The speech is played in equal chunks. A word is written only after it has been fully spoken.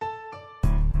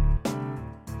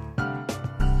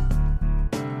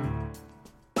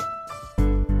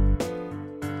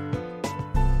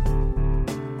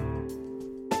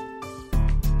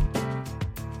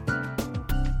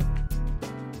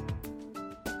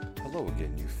Hello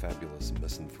again, you fabulous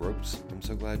misanthropes. I'm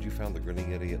so glad you found the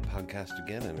Grinning Idiot podcast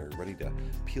again and are ready to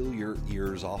peel your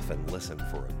ears off and listen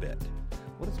for a bit.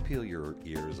 What does peel your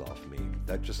ears off mean?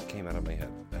 That just came out of my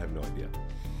head. I have no idea.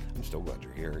 I'm still glad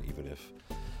you're here, even if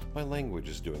my language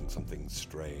is doing something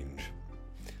strange.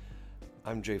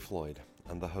 I'm Jay Floyd.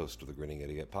 I'm the host of the Grinning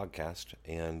Idiot podcast,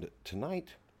 and tonight,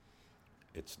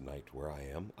 it's night where I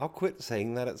am. I'll quit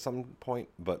saying that at some point,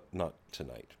 but not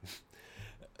tonight.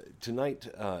 Tonight,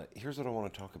 here's what I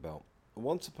want to talk about.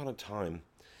 Once upon a time,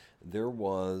 there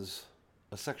was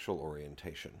a sexual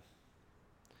orientation.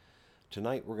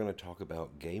 Tonight, we're going to talk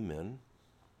about gay men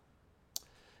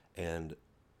and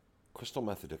crystal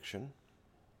meth addiction,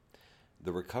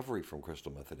 the recovery from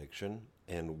crystal meth addiction,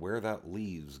 and where that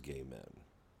leaves gay men.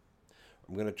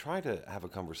 I'm going to try to have a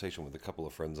conversation with a couple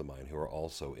of friends of mine who are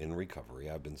also in recovery.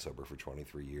 I've been sober for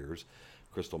 23 years.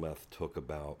 Crystal meth took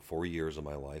about 4 years of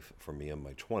my life from me in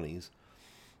my 20s.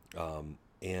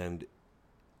 And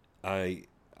I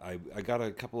got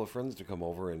a couple of friends to come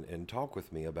over and talk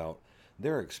with me about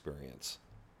their experience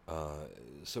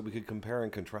so we could compare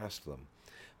and contrast them.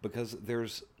 Because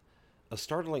there's a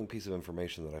startling piece of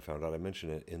information that I found out. I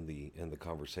mentioned it in the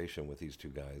conversation with these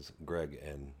two guys, Greg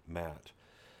and Matt.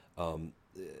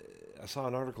 I saw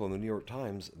an article in the New York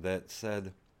Times that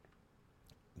said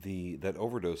that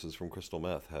overdoses from crystal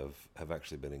meth have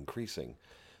actually been increasing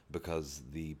because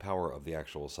the power of the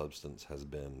actual substance has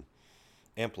been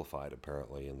amplified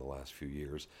apparently in the last few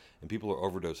years, and people are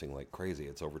overdosing like crazy.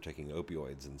 It's overtaking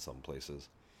opioids in some places.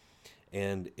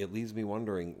 And it leaves me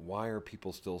wondering, why are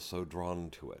people still so drawn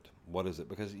to it? What is it?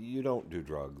 Because you don't do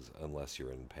drugs unless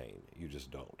you're in pain. You just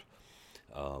don't.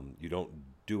 You don't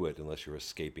do it unless you're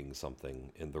escaping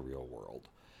something in the real world.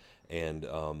 And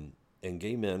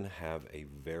gay men have a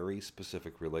very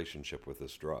specific relationship with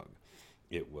this drug.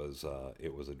 It was a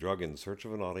drug in search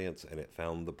of an audience, and it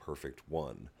found the perfect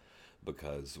one,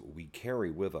 because we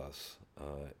carry with us,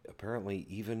 apparently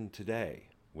even today,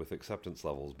 with acceptance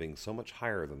levels being so much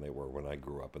higher than they were when I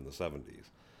grew up in the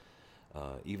 70s.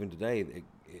 Even today,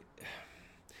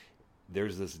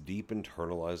 there's this deep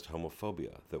internalized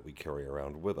homophobia that we carry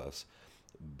around with us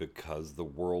because the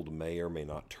world may or may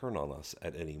not turn on us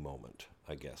at any moment,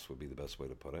 I guess would be the best way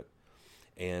to put it.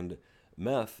 And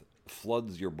meth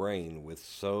floods your brain with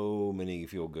so many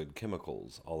feel-good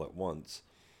chemicals all at once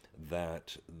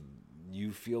that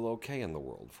you feel okay in the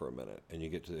world for a minute, and you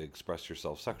get to express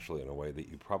yourself sexually in a way that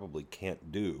you probably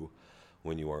can't do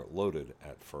when you aren't loaded,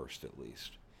 at first at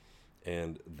least.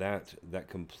 And that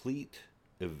complete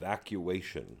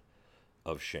evacuation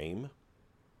of shame,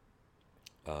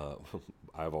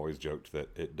 I've always joked that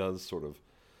it does sort of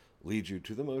lead you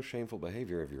to the most shameful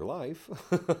behavior of your life.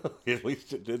 At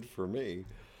least it did for me.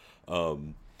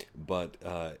 But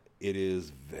it is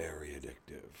very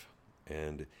addictive,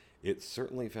 and it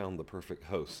certainly found the perfect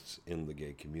hosts in the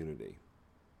gay community.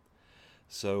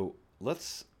 So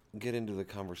let's get into the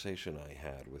conversation I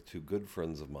had with two good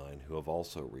friends of mine who have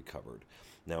also recovered.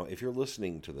 Now, if you're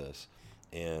listening to this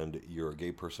and you're a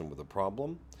gay person with a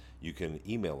problem, you can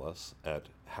email us at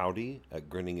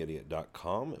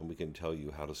howdy@grinningidiot.com, and we can tell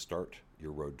you how to start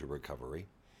your road to recovery.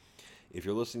 If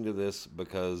you're listening to this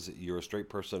because you're a straight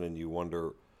person and you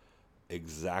wonder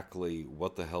exactly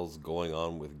what the hell's going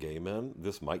on with gay men,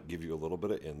 this might give you a little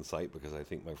bit of insight, because I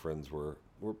think my friends were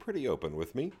pretty open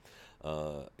with me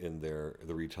in the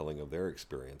retelling of their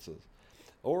experiences.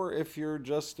 Or if you're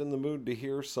just in the mood to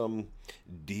hear some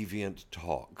deviant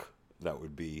talk, that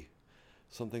would be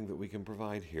something that we can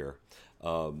provide here.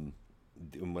 When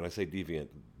I say deviant,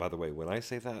 by the way, when I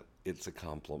say that, it's a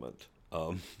compliment.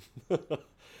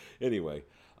 Anyway,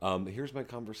 here's my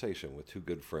conversation with two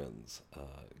good friends,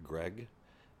 Greg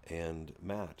and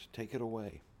Matt. Take it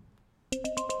away.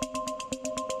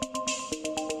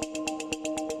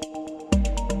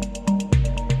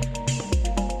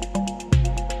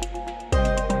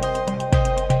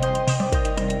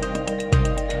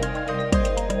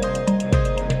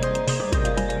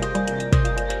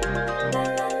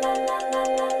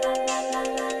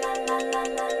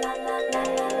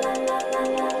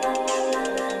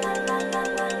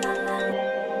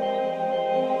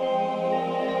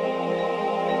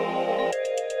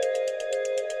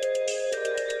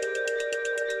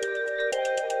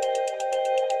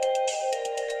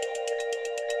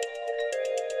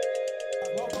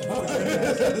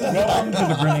 Welcome to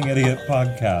the Grinning Idiot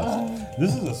podcast.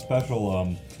 This is a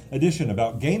special edition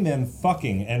about gay men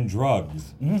fucking and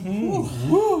drugs.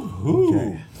 Mm-hmm. Woo-hoo.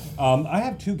 Okay. I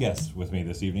have two guests with me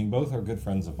this evening. Both are good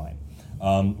friends of mine.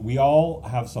 We all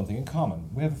have something in common.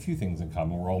 We have a few things in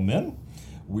common. We're all men.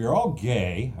 We're all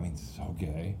gay. I mean, so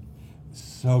gay.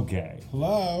 So gay.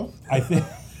 Hello. I think...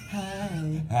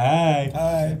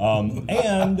 Hi.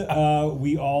 And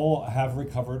we all have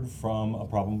recovered from a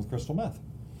problem with crystal meth.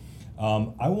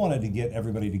 I wanted to get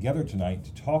everybody together tonight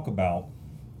to talk about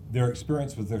their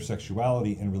experience with their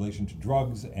sexuality in relation to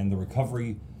drugs and the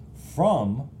recovery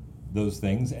from those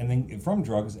things, and then from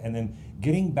drugs, and then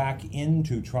getting back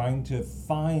into trying to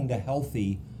find a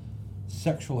healthy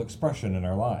sexual expression in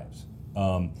our lives.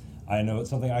 I know it's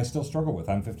something I still struggle with.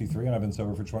 I'm 53 and I've been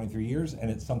sober for 23 years, and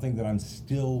it's something that I'm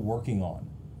still working on.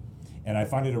 And I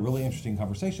find it a really interesting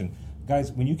conversation.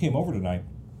 Guys, when you came over tonight,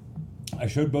 I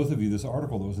showed both of you this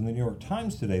article that was in the New York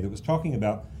Times today that was talking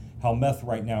about how meth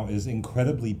right now is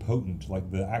incredibly potent.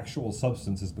 Like, the actual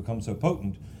substance has become so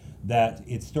potent that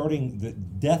it's starting, the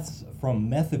deaths from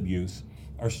meth abuse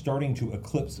are starting to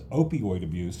eclipse opioid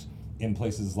abuse in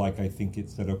places like, I think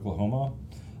it's at Oklahoma.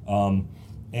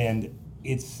 And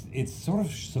it's sort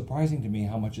of surprising to me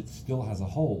how much it still has a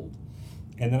hold.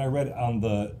 And then I read on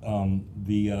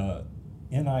the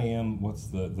NIM, what's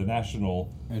the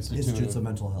National Institutes of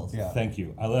Mental Health. Yeah. Thank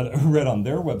you. I read on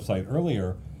their website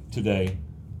earlier today,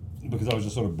 because I was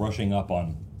just sort of brushing up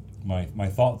on my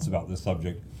thoughts about this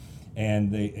subject,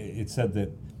 and it said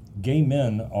that gay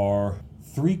men are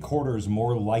 3/4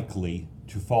 more likely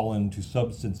to fall into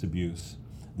substance abuse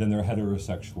than their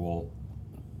heterosexual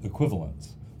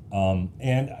equivalents.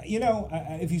 And, you know,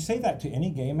 if you say that to any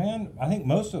gay man, I think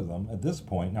most of them at this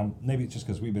point, now maybe it's just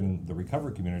because we've been in the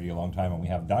recovery community a long time and we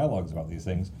have dialogues about these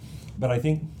things, but I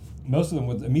think most of them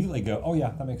would immediately go, oh yeah,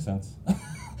 that makes sense.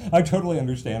 I totally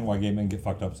understand why gay men get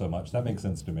fucked up so much. That makes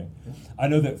sense to me. I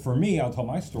know that for me, I'll tell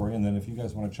my story, and then if you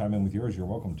guys want to chime in with yours, you're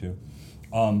welcome to.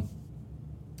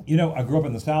 You know, I grew up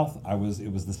in the South. It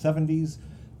was the 70s.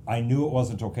 I knew it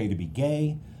wasn't okay to be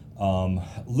gay.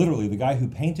 Literally, the guy who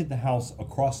painted the house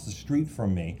across the street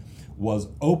from me was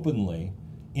openly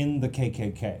in the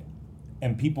KKK,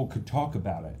 and people could talk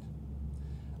about it.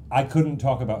 I couldn't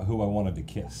talk about who I wanted to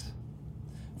kiss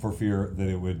for fear that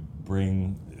it would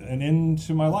bring an end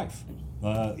to my life,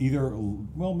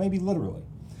 maybe literally.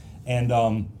 And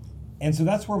so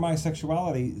that's where my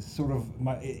sexuality sort of,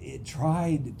 it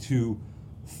tried to,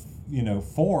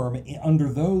 form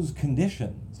under those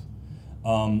conditions.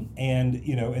 And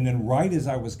then right as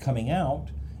I was coming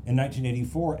out in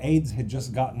 1984, AIDS had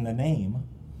just gotten a name,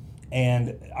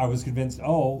 and I was convinced,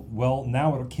 oh, well,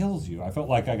 now it kills you. I felt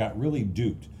like I got really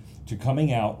duped to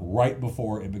coming out right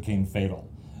before it became fatal.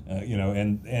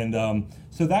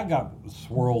 So that got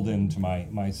swirled into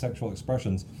my sexual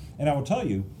expressions. And I will tell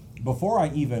you, before I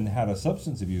even had a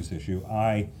substance abuse issue,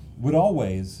 I would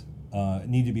always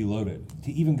need to be loaded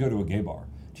to even go to a gay bar,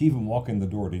 to even walk in the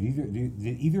door. Did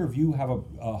either of you have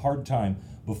a hard time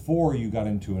before you got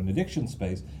into an addiction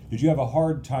space? Did you have a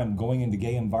hard time going into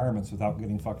gay environments without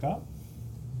getting fucked up?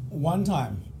 One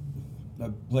time,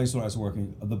 the place where I was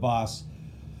working, the boss,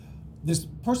 this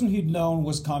person he'd known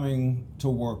was coming to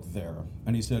work there,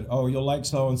 and he said, "Oh, you'll like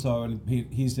so and so," and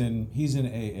he's in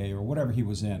AA or whatever he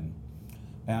was in,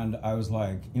 and I was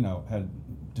like,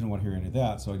 didn't want to hear any of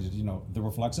that, so I just, the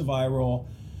reflexive eye roll,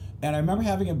 and I remember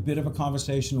having a bit of a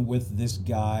conversation with this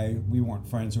guy. We weren't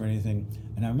friends or anything,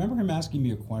 and I remember him asking me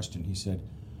a question. He said,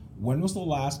 "When was the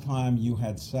last time you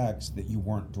had sex that you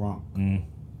weren't drunk?"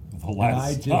 The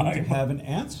last time. And I didn't have an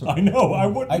answer. I know, I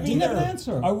wouldn't. I didn't have an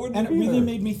answer. I wouldn't. And it really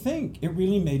made me think.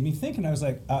 And I was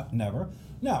like, never.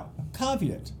 Now,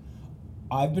 caveat.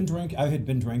 I had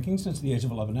been drinking since the age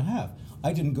of 11 and a half.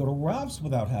 I didn't go to Ralph's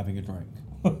without having a drink.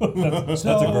 That's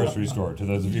a grocery store, to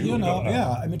those of you who don't know.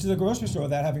 Yeah, to the grocery store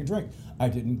without having a drink. I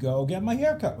didn't go get my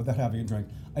hair cut without having a drink.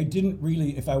 I didn't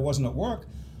really, if I wasn't at work,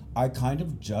 I kind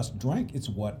of just drank. It's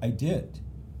what I did.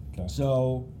 Okay.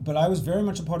 So, but I was very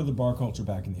much a part of the bar culture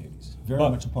back in the 80s. Very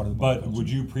much a part of the bar culture. But would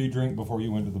you pre-drink before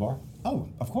you went to the bar? Oh,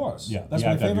 of course. Yeah. That's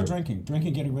my favorite drinking.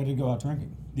 Drinking, getting ready to go out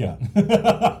drinking. Yeah.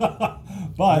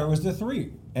 But there was the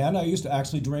three. And I used to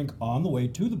actually drink on the way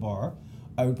to the bar.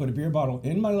 I would put a beer bottle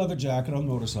in my leather jacket on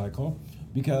the motorcycle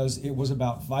because it was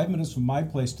about 5 minutes from my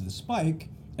place to the Spike,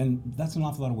 and that's an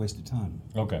awful lot of wasted time.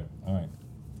 Okay. All right.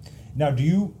 Now, do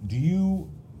you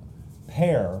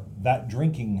pair that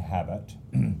drinking habit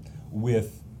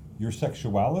with your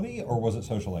sexuality, or was it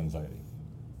social anxiety?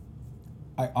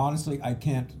 I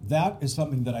can't. That is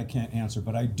something that I can't answer.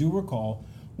 But I do recall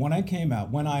when I came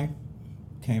out, when I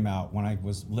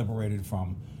was liberated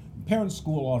from parents'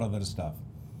 school, all of that stuff.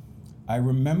 I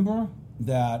remember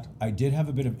that I did have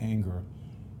a bit of anger,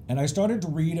 and I started to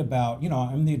read about,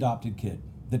 I'm the adopted kid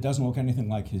that doesn't look anything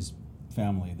like his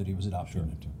family that he was adopted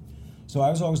into. So I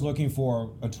was always looking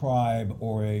for a tribe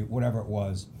or a whatever it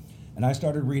was, and I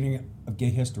started reading of gay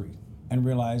history and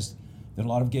realized that a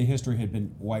lot of gay history had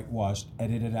been whitewashed,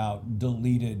 edited out,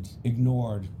 deleted,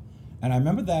 ignored, And I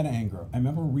remember that anger. I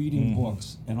remember reading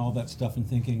books and all that stuff and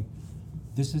thinking,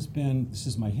 this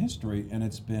is my history, and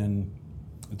it's been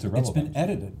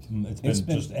edited. It's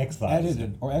been just excised.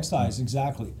 Edited or excised,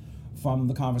 exactly, from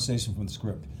the conversation, from the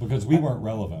script. Because we weren't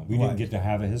relevant. We didn't get to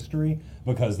have a history,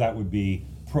 because that would be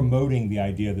promoting the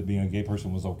idea that being a gay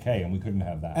person was okay, and we couldn't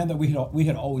have that. And that we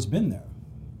had always been there.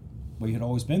 We had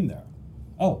always been there.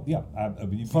 Oh yeah,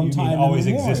 From you time mean always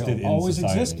immemorial. existed in always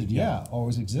society. existed. Yeah,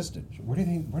 always existed. Where do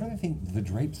they think the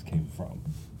drapes came from?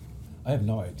 I have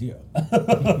no idea.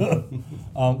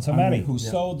 So Maddie, who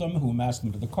sewed them? Who masked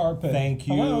them to the carpet? thank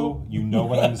you. Hello? You know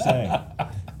what I'm saying.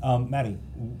 Maddie,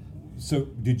 so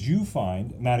did you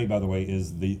find, Maddie, by the way,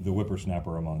 is the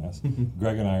whippersnapper among us.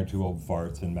 Greg and I are two old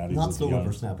farts, and Maddie's Not is so young.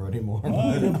 whippersnapper anymore.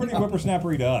 You're pretty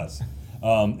whippersnappery to us.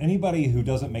 Anybody who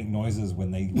doesn't make noises when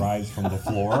they rise from the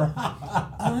floor.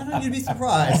 You'd be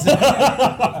surprised.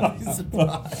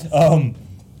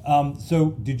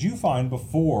 So did you find,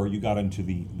 before you got into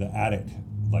the attic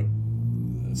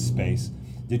space,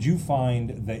 did you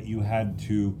find that you had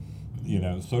to,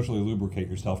 socially lubricate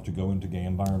yourself to go into gay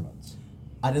environments?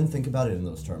 I didn't think about it in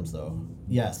those terms, though.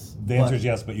 Yes. The answer is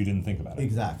yes, but you didn't think about it.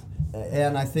 Exactly.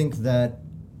 And I think that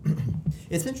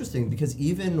it's interesting, because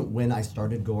even when I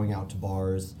started going out to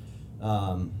bars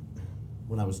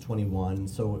when I was 21,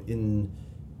 so in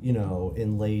the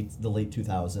late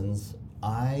 2000s,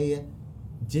 I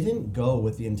didn't go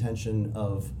with the intention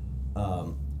of,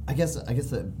 I guess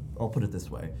that I'll put it this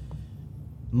way.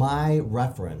 My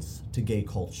reference to gay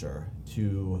culture,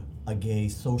 to a gay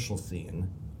social scene,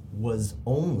 was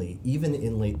only, even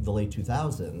in the late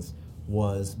 2000s,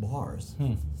 was bars.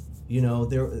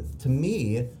 To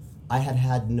me, I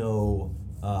had no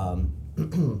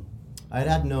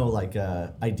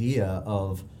idea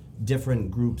of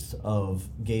different groups of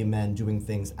gay men doing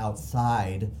things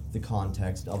outside the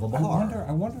context of a bar.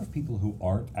 I wonder if people who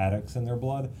aren't addicts in their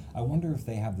blood, I wonder if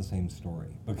they have the same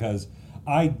story. Because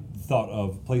I thought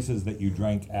of places that you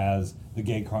drank as the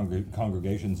gay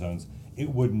congregation zones. It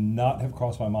would not have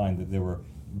crossed my mind that there were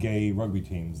gay rugby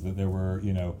teams, that there were,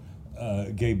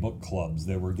 gay book clubs,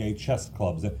 there were gay chess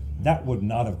clubs. That would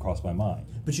not have crossed my mind.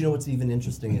 But what's even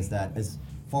interesting is that, as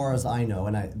far as I know,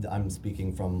 and I'm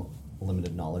speaking from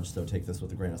limited knowledge, so take this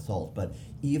with a grain of salt, but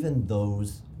even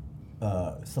those,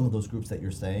 some of those groups that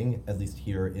you're saying, at least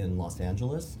here in Los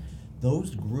Angeles,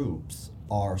 those groups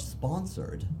are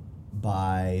sponsored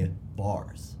by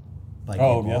bars. By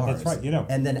gay bars. That's right.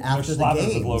 And then after the slathered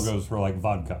games, with logos for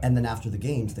vodka. and then after the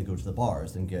games, they go to the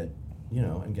bars and get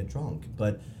drunk.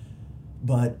 But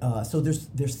so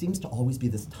there seems to always be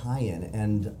this tie-in,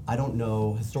 and I don't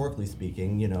know, historically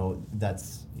speaking,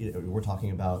 that's we're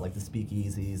talking about like the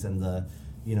speakeasies and the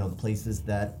the places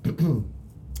that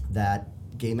that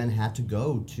gay men had to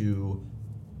go to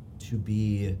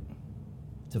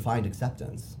find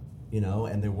acceptance,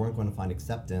 and they weren't going to find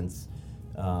acceptance,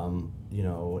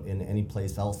 in any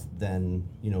place else than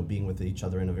being with each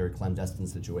other in a very clandestine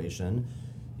situation.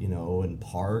 In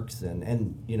parks,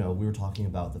 and we were talking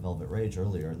about the Velvet Rage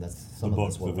earlier, and that's some of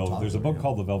what we're talking about. There's a book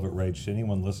called The Velvet Rage. To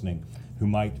anyone listening who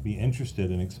might be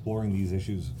interested in exploring these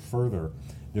issues further,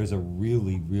 there's a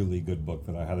really, really good book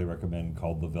that I highly recommend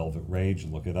called The Velvet Rage.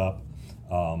 Look it up.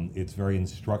 It's very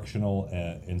instructive,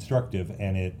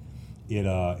 and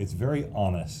it's very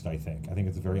honest, I think. I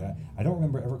don't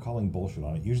remember ever calling bullshit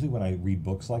on it. Usually when I read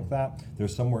books like that,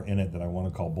 there's somewhere in it that I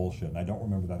want to call bullshit, and I don't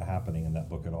remember that happening in that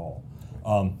book at all.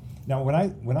 Now, when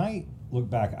I look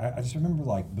back, I just remember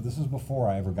but this was before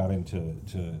I ever got into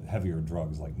heavier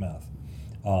drugs like meth.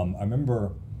 I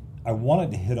remember I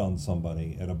wanted to hit on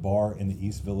somebody at a bar in the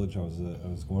East Village. I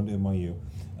was going to NYU.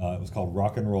 It was called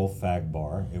Rock and Roll Fag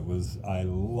Bar. I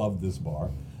loved this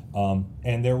bar.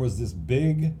 And there was this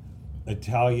big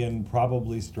Italian,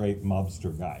 probably straight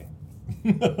mobster guy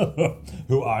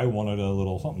who I wanted a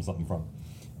little something from.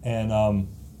 And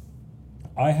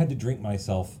I had to drink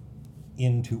myself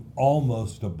into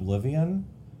almost oblivion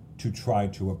to try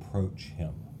to approach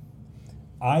him.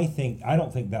 I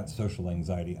don't think that's social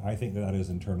anxiety. I think that is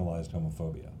internalized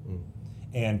homophobia.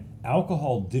 And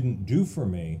alcohol didn't do for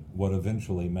me what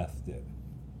eventually meth did.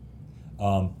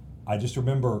 I just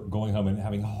remember going home and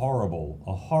having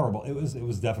horrible, it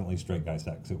was definitely straight guy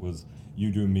sex. It was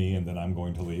you do me and then I'm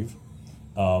going to leave.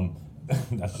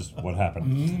 That's just what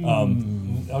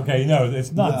happened. Okay, no,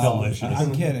 it's not delicious.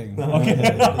 I'm kidding.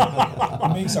 Okay.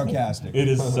 I'm being sarcastic. It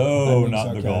is so I'm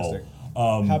not being the goal. sarcastic.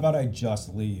 How about I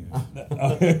just leave?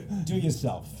 Do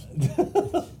yourself.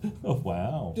 Oh,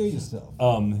 wow. Do yourself.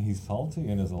 He's salty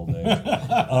in his old age.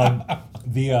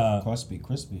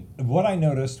 Crispy. What I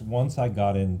noticed once I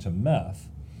got into meth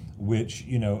which,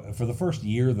 for the first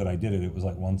year that I did it, it was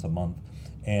like once a month.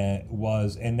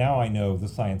 And now I know the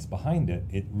science behind it.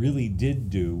 It really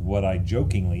did do what I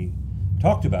jokingly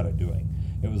talked about it doing.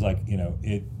 It was like,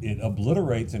 it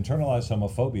obliterates internalized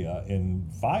homophobia in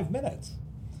 5 minutes.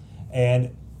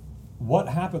 And what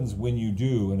happens when you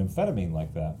do an amphetamine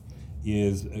like that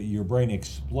is your brain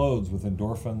explodes with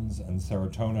endorphins and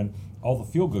serotonin, all the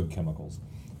feel-good chemicals.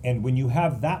 And when you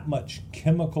have that much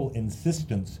chemical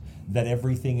insistence that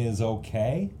everything is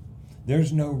okay,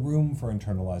 there's no room for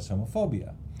internalized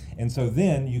homophobia. And so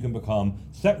then you can become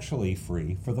sexually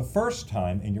free for the first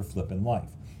time in your flippin'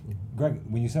 life. Greg,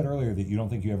 when you said earlier that you don't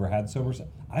think you ever had sober sex,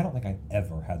 I don't think I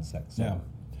ever had sex sober.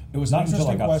 Yeah. It was an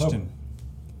interesting question.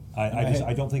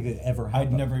 I don't think it ever happened.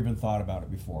 I'd never even thought about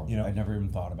it before. I'd never even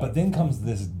thought about it. But then comes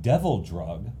this devil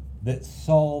drug that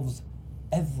solves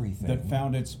everything. That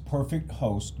found its perfect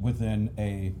host within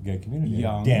a gay community,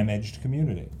 young, damaged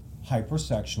community.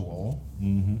 Hypersexual.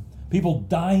 Mm-hmm. People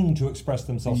dying to express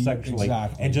themselves sexually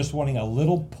and just wanting a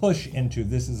little push into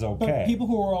this is okay. But people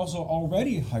who are also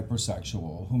already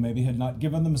hypersexual, who maybe had not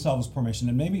given themselves permission,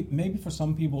 and maybe for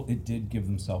some people it did give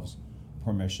themselves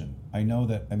permission. I know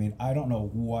that, I don't know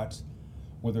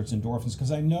whether it's endorphins,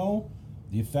 because I know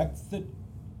the effect that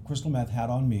crystal meth had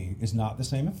on me is not the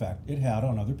same effect it had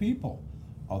on other people.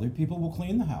 Other people will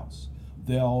clean the house.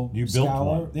 You built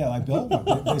one. Yeah, I built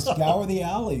one. They scour the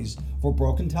alleys for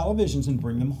broken televisions and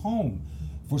bring them home.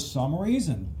 For some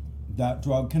reason, that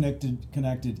drug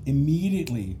connected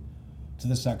immediately to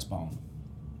the sex bone.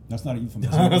 That's not a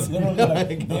euphemism. It's literally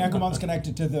like the ankle bone's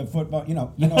connected to the foot bone. You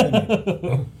know what I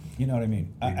mean. You know what I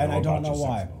mean. And I don't know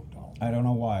why. I don't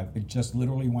know why. It just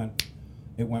literally went.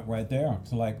 It went right there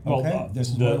to this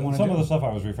is what I want to do. Some of the stuff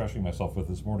I was refreshing myself with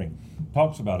this morning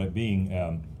talks about it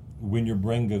being when your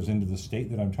brain goes into the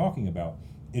state that I'm talking about,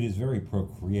 it is very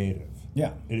procreative.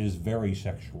 Yeah. It is very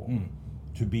sexual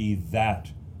to be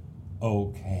that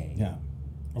okay. Yeah.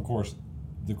 Of course,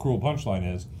 the cruel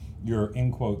punchline is you're,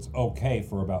 in quotes, okay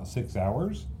for about 6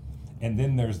 hours, and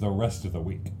then there's the rest of the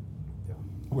week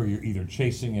where you're either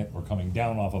chasing it or coming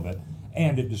down off of it,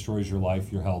 and it destroys your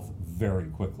life, your health very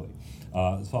quickly.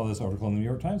 Saw this article in the New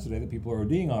York Times today that people are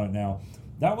ODing on it now.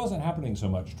 That wasn't happening so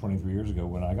much 23 years ago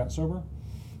when I got sober.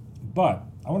 But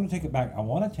I want to take it back. I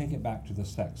want to take it back to the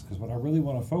sex, because what I really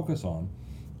want to focus on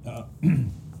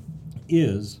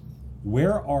is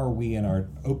where are we in our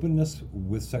openness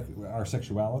with our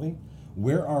sexuality?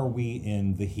 Where are we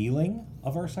in the healing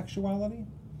of our sexuality?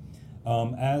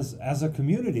 As a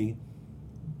community,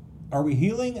 are we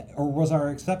healing, or was our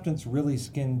acceptance really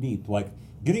skin deep? Like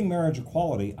getting marriage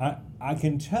equality, I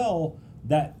can tell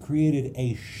that created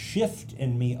a shift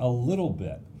in me a little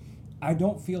bit. I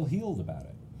don't feel healed about it.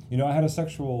 I had a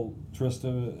sexual tryst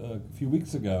a few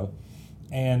weeks ago,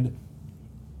 and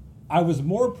I was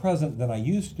more present than I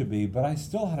used to be, but I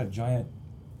still had a giant,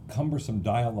 cumbersome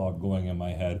dialogue going in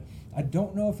my head. I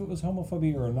don't know if it was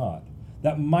homophobia or not.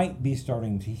 That might be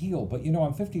starting to heal, but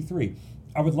I'm 53.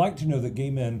 I would like to know that gay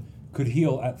men could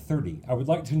heal at 30. I would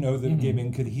like to know that gay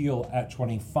men could heal at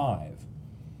 25.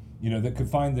 That could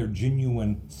find their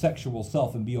genuine sexual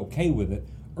self and be okay with it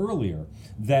earlier.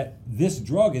 That this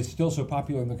drug is still so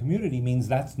popular in the community means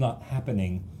that's not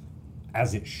happening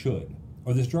as it should,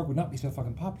 or this drug would not be so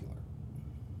fucking popular.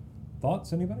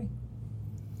 Thoughts, anybody?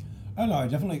 I don't know. I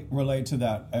definitely relate to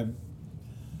that.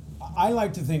 I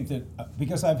like to think that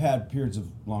because I've had periods of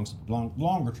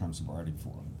longer term sobriety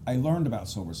before, I learned about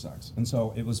sober sex, and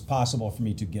so it was possible for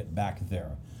me to get back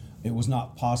there. It was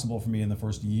not possible for me in the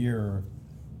first year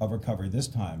of recovery this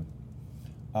time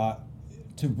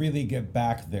to really get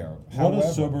back there. What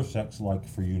is sober sex like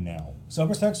for you now?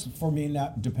 Sober sex for me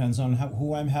now depends on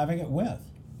who I'm having it with.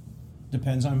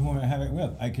 Depends on who I'm having it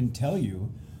with. I can tell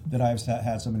you that I've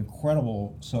had some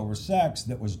incredible sober sex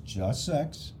that was just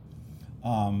sex,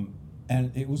 and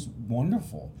it was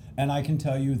wonderful. And I can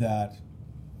tell you that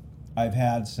I've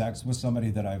had sex with somebody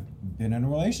that I've been in a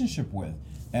relationship with,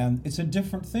 and it's a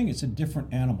different thing. It's a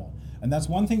different animal. And that's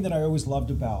one thing that I always loved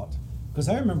about, because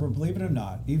I remember, believe it or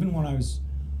not, even when I was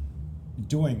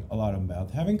doing a lot of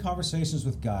meth, having conversations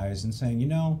with guys and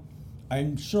saying,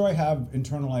 I'm sure I have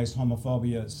internalized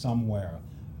homophobia somewhere,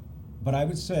 but I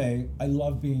would say I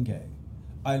love being gay.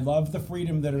 I love the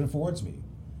freedom that it affords me.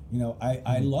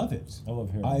 I love it. I love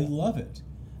hearing I that. love it.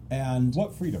 And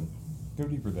what freedom? Go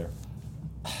deeper there.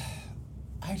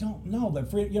 I don't know. That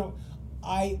freedom,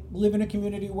 I live in a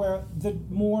community where the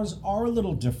mores are a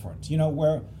little different,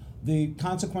 where the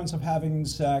consequence of having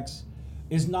sex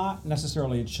is not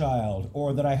necessarily a child,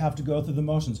 or that I have to go through the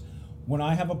motions. When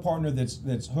I have a partner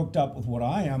that's hooked up with what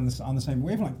I am on the same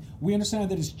wavelength, we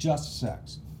understand that it's just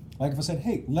sex. Like if I said,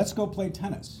 hey, let's go play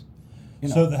tennis.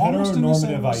 So the almost in the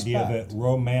same heteronormative idea respect. that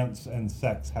romance and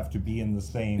sex have to be in the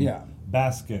same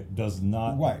basket does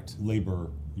not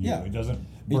labor you. Yeah. It doesn't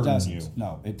It burden doesn't. you.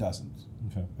 No, it doesn't.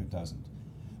 Okay. It doesn't.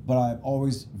 But I'm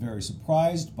always very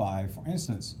surprised by, for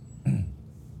instance,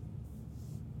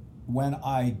 when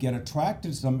I get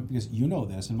attracted to someone, because you know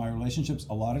this, in my relationships,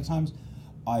 a lot of times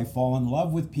I fall in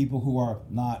love with people who are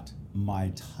not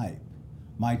my type.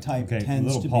 My type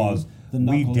tends to pause. be the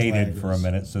knuckle We dated draggers. for a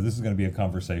minute, so this is going to be a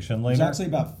conversation later. It's actually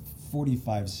about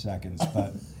 45 seconds,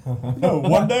 but No,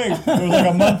 one day, it was like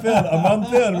a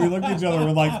month in, we looked at each other and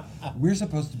we're like, we're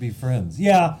supposed to be friends.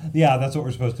 Yeah, that's what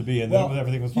we're supposed to be, and then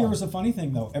everything was fine. Here was the funny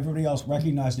thing, though. Everybody else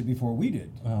recognized it before we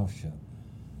did. Oh, shit.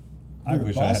 We I were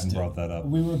wish I hadn't busted. brought that up.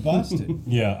 We were busted.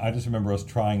 Yeah, I just remember us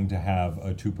trying to have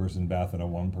a 2-person bath and a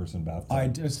 1-person bathtub. I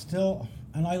just still,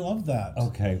 and I love that.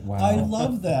 Okay, wow. I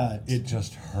love that. It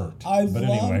just hurt. I but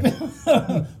love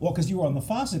anyway. Well, because you were on the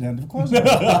faucet end, of course.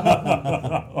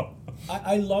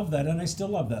 I love that, and I still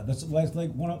love that. That's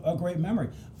like a great memory.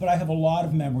 But I have a lot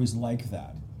of memories like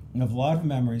that. I have a lot of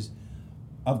memories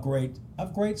of great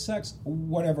sex,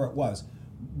 whatever it was.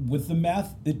 With the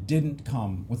meth, it didn't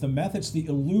come. With the meth, it's the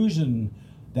illusion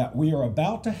that we are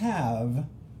about to have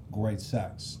great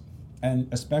sex, and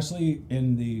especially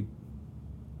in the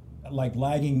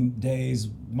lagging days,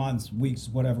 months, weeks,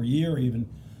 whatever, year even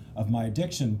of my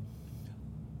addiction,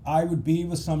 I would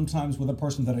be sometimes with a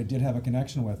person that I did have a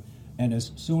connection with, and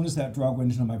as soon as that drug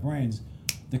went into my brains,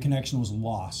 the connection was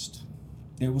lost.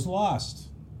 It was lost.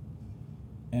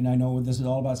 And I know this is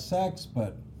all about sex,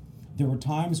 but there were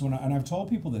times when, and I've told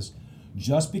people this,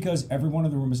 just because everyone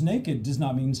in the room is naked does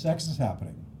not mean sex is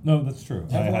happening. No, that's true.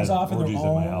 Everyone's off in their orgies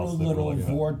at my house own that were little like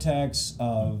that. vortex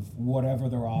of whatever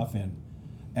they're off in.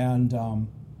 And,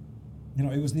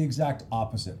 it was the exact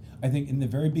opposite. I think in the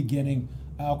very beginning,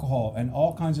 alcohol and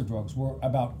all kinds of drugs were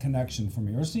about connection for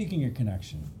me, or seeking a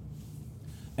connection.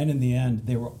 And in the end,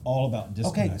 they were all about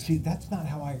disconnection. Okay, see, that's not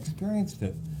how I experienced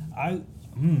it.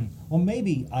 Well,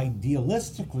 maybe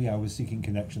idealistically I was seeking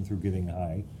connection through getting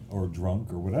high or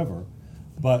drunk or whatever,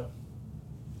 but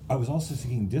I was also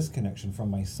seeking disconnection from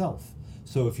myself.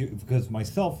 So because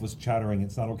myself was chattering,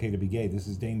 it's not okay to be gay, this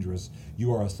is dangerous,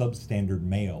 you are a substandard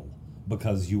male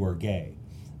because you are gay.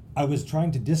 I was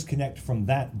trying to disconnect from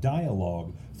that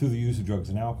dialogue through the use of drugs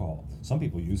and alcohol. Some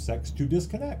people use sex to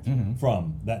disconnect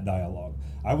from that dialogue.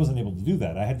 I wasn't able to do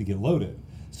that. I had to get loaded.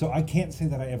 So I can't say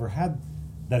that I ever had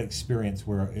that experience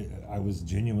where I was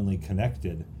genuinely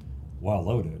connected while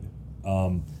loaded.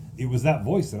 It was that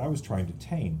voice that I was trying to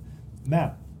tame.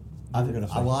 Matt, you were gonna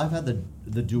say. I've had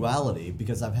the duality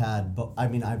because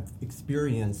I've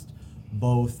experienced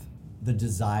both the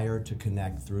desire to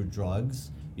connect through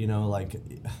drugs,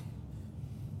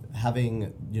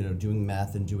 having, doing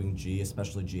meth and doing G,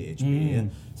 especially GHB,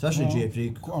 and especially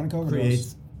GHB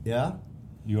creates, yeah?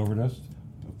 You overdosed?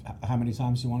 How many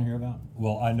times do you want to hear about?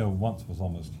 Well, I know once was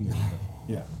almost here.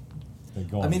 Yeah.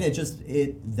 Go on.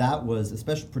 That was,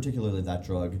 especially particularly that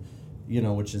drug,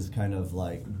 which is kind of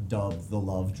like dubbed the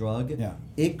love drug. Yeah.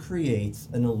 It creates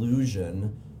an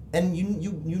illusion, and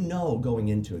you know going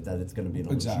into it that it's going to be an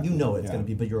illusion. Exactly. You know it's going to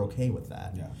be, but you're okay with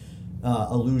that. Yeah.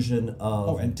 Illusion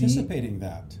of anticipating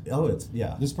that.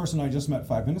 This person I just met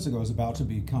 5 minutes ago is about to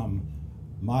become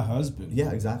my husband. Yeah,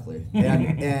 exactly.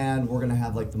 And we're gonna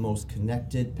have like the most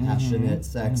connected, passionate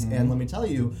sex. And let me tell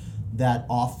you, that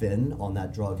often on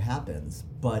that drug happens.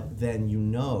 But then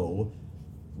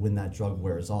when that drug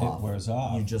wears off,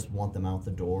 you just want them out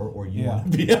the door, or you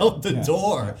want to be out the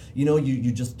door.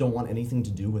 You just don't want anything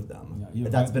to do with them.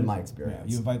 That's been my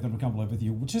experience. You invite them to come live with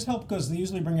you, which just helps because they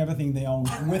usually bring everything they own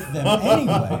with them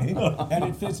anyway, and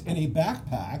it fits in a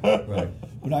backpack. Right.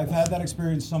 But I've had that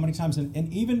experience so many times, and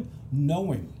even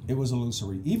knowing it was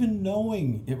illusory, even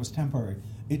knowing it was temporary,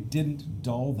 it didn't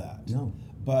dull that. No.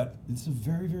 But it's a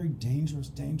very, very dangerous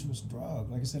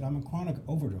drug. Like I said, I'm a chronic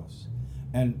overdose.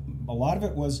 And a lot of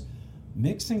it was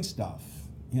mixing stuff,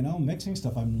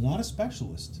 I'm not a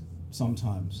specialist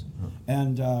sometimes.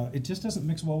 And it just doesn't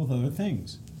mix well with other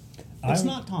things. It's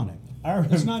not tonic.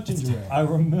 It's not ginger ale. I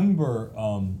remember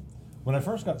when I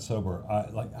first got sober,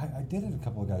 I dated a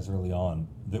couple of guys early on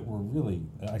that were really,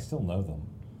 I still know them.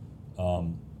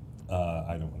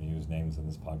 I don't want to use names in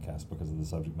this podcast because of the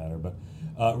subject matter, but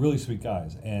really sweet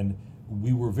guys. And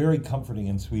we were very comforting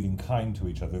and sweet and kind to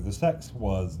each other. The sex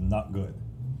was not good.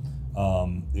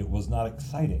 It was not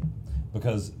exciting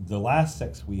because the last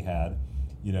sex we had,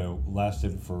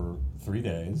 lasted for 3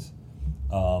 days.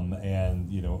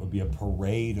 And, it would be a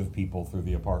parade of people through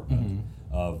the apartment,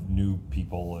 of new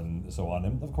people and so on.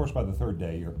 And of course, by the third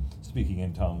day, you're speaking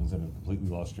in tongues and have completely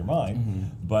lost your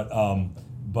mind.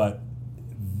 But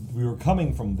we were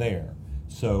coming from there.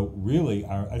 So really,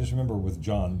 I just remember with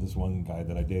John, this one guy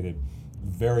that I dated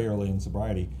very early in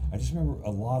sobriety, I just remember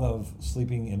a lot of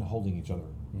sleeping and holding each other.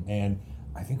 And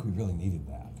I think we really needed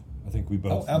that. I think we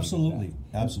both absolutely.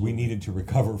 We needed to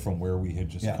recover from where we had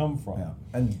just come from. Yeah.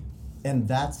 And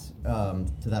that's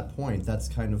to that point, that's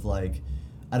kind of like,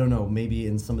 I don't know, maybe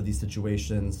in some of these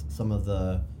situations, some of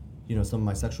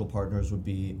my sexual partners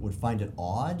would find it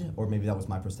odd, or maybe that was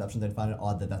my perception, they'd find it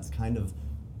odd that that's kind of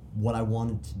what I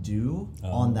wanted to do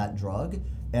on that drug.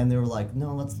 And they were like,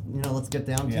 no, let's get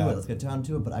down to it. Let's get down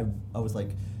to it. But I was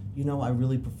like, I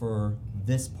really prefer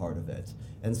this part of it.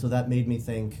 And so that made me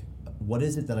think, what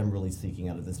is it that I'm really seeking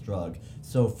out of this drug?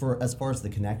 So as far as the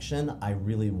connection, I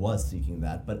really was seeking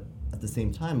that. But at the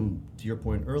same time, to your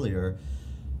point earlier,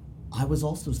 I was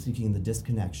also seeking the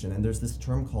disconnection. And there's this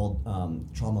term called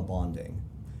trauma bonding.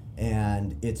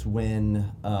 And it's when,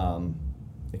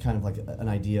 kind of like an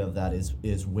idea of that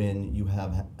is when you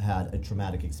have had a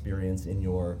traumatic experience in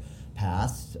your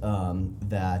past,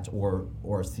 that or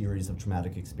a series of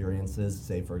traumatic experiences,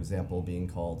 say for example being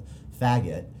called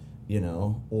faggot,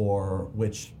 or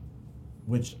which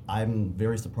I'm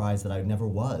very surprised that I never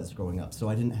was growing up. So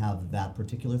I didn't have that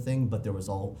particular thing, but there was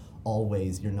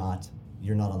always you're not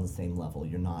on the same level.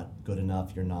 You're not good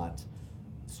enough. You're not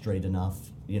straight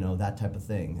enough. That type of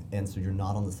thing. And so you're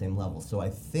not on the same level. So I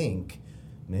think,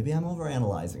 maybe I'm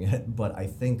overanalyzing it, but I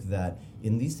think that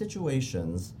in these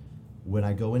situations, when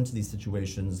I go into these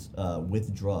situations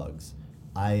with drugs,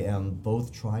 I am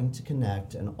both trying to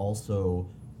connect and also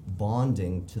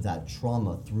bonding to that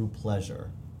trauma through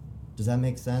pleasure. Does that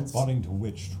make sense? Bonding to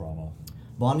which trauma?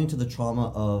 Bonding to the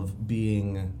trauma of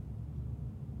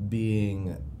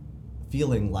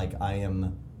feeling like I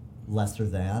am lesser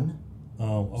than.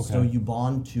 Oh, okay. So you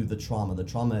bond to the trauma. The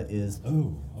trauma is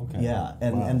okay. Yeah,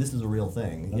 and this is a real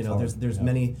thing. That's There's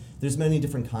many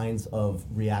different kinds of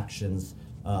reactions,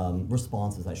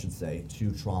 responses, I should say,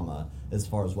 to trauma, as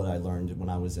far as what I learned when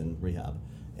I was in rehab,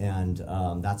 and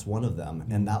that's one of them.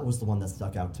 And that was the one that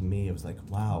stuck out to me. It was like,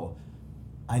 wow,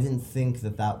 I didn't think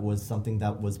that was something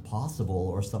that was possible,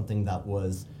 or something that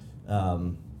was,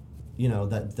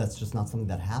 that's just not something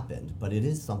that happened. But it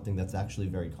is something that's actually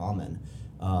very common.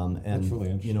 And that's really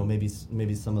interesting.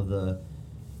 maybe some of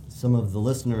the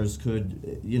listeners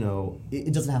could,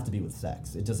 it doesn't have to be with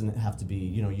sex. It doesn't have to be,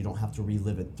 you don't have to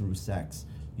relive it through sex.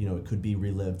 It could be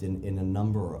relived in a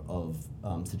number of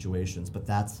situations. But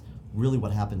that's really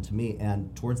what happened to me.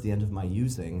 And towards the end of my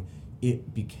using,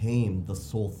 it became the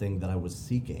sole thing that I was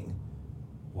seeking.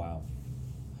 Wow.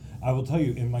 I will tell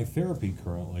you, in my therapy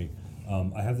currently,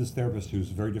 I have this therapist who's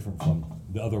very different from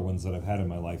the other ones that I've had in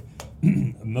my life.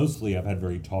 Mostly I've had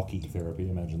very talky therapy,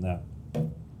 imagine that.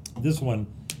 This one,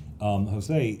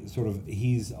 Jose,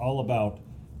 he's all about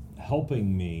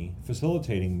helping me,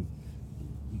 facilitating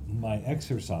my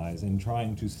exercise and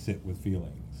trying to sit with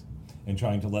feelings and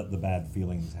trying to let the bad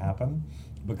feelings happen,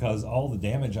 because all the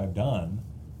damage I've done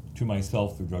to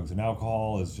myself through drugs and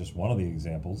alcohol is just one of the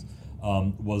examples,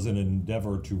 was an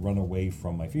endeavor to run away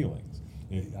from my feelings.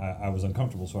 I was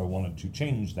uncomfortable, so I wanted to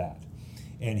change that.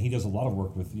 And he does a lot of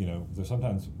work with, there's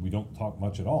sometimes we don't talk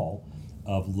much at all,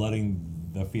 of letting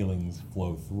the feelings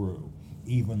flow through,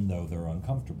 even though they're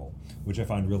uncomfortable, which I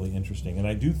find really interesting. And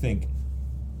I do think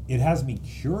it has me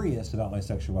curious about my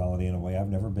sexuality in a way I've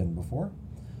never been before.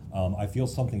 I feel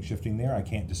something shifting there. I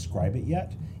can't describe it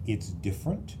yet. It's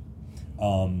different.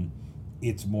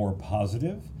 It's more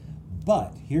positive.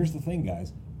 But here's the thing,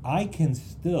 guys. I can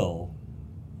still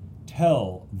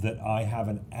tell that I have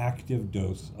an active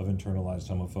dose of internalized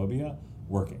homophobia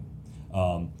working.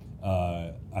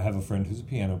 I have a friend who's a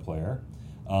piano player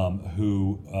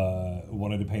who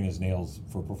wanted to paint his nails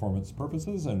for performance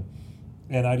purposes, and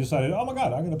I decided, oh my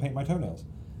God, I'm going to paint my toenails,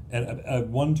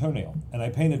 and one toenail, and I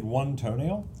painted one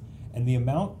toenail, and the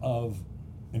amount of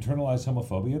internalized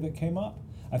homophobia that came up,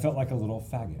 I felt like a little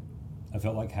faggot. I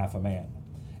felt like half a man.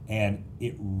 And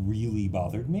it really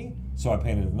bothered me, so I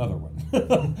painted another one.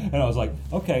 And I was like,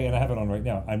 okay, and I have it on right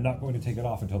now. I'm not going to take it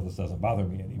off until this doesn't bother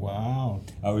me anymore. Wow.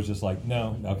 I was just like,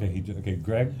 no, okay,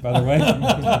 Greg, by the way,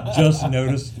 just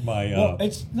noticed my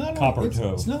it's not copper only,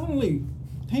 toe. It's not only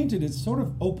painted, it's sort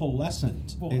of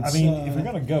opalescent. Well, It's, I mean, if you're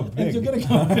going to go big, if you're going to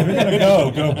go if you're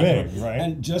going to go big, right?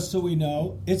 And just so we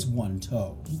know, it's one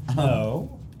toe.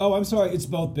 No. Oh, I'm sorry, it's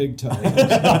both big toes. No,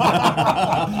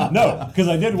 because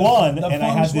I did one, the and I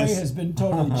had feng shui this. has been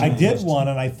totally changed. I did one,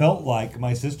 and I felt like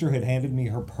my sister had handed me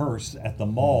her purse at the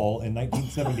mall in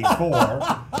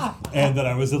 1974, and that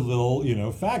I was a little,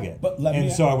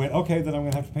 faggot. So I went, okay, then I'm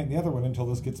going to have to paint the other one until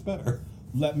this gets better.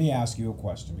 Let me ask you a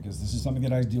question, because this is something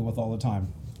that I deal with all the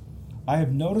time. I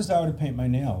have noticed I would paint my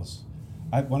nails.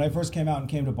 When I first came out and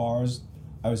came to bars,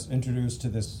 I was introduced to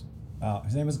this.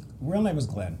 Real name was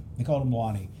Glenn. They called him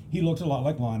Lonnie. He looked a lot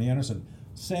like Lonnie Anderson.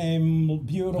 Same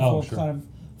beautiful kind of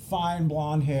fine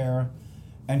blonde hair,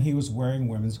 and he was wearing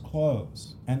women's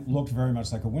clothes and looked very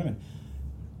much like a woman.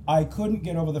 I couldn't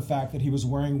get over the fact that he was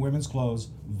wearing women's clothes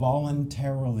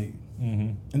voluntarily.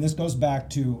 And this goes back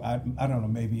to I don't know,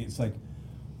 maybe it's like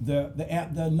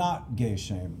the not gay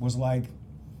shame was like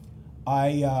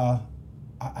I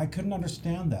couldn't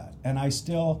understand that, and I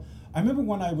remember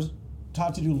when I was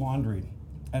taught to do laundry,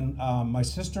 and my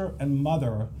sister and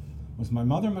mother, with my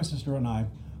mother, my sister, and I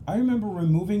remember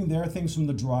removing their things from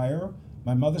the dryer,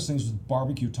 my mother's things with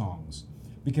barbecue tongs,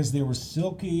 because they were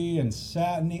silky and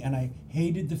satiny, and I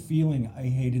hated the feeling, I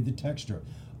hated the texture.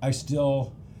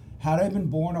 Had I been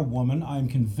born a woman, I'm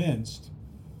convinced,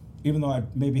 even though I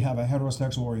maybe have a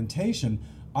heterosexual orientation,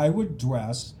 I would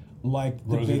dress like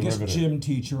the biggest gym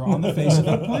teacher on the face of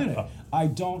the planet. I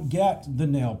don't get the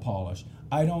nail polish.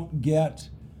 I don't get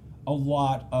a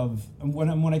lot of,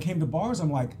 when I came to bars,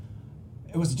 I'm like,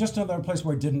 it was just another place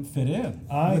where I didn't fit in.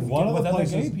 One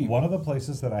of the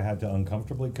places that I had to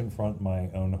uncomfortably confront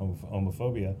my own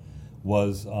homophobia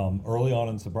was early on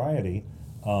in sobriety.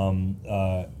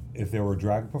 If there were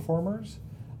drag performers,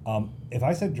 if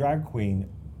I said drag queen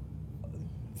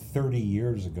 30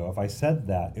 years ago, if I said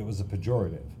that, it was a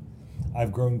pejorative.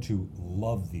 I've grown to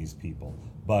love these people,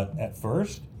 but at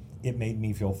first, it made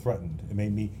me feel threatened. It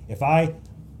made me, if I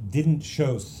didn't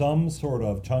show some sort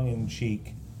of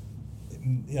tongue-in-cheek,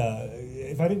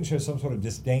 if I didn't show some sort of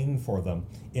disdain for them,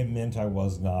 it meant I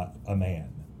was not a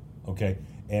man, okay?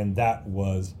 And that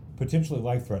was potentially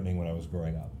life-threatening when I was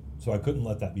growing up. So I couldn't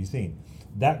let that be seen.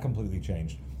 That completely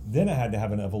changed. Then I had to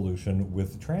have an evolution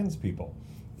with trans people.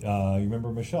 You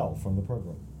remember Michelle from the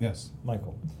program? Yes.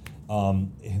 Michael.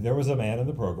 There was a man in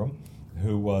the program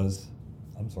who was,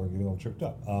 I'm sorry, getting all tripped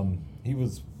up. He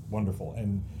was wonderful.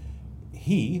 And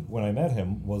he, when I met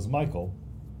him, was Michael.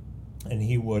 And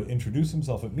he would introduce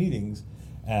himself at meetings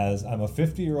as, I'm a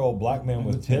 50-year-old black man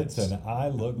with tits and I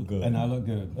look good. And I look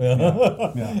good.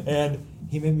 Yeah. And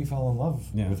he made me fall in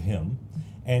love with him.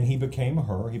 And he became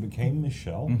her. He became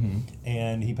Michelle.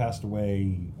 And he passed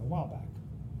away a while back.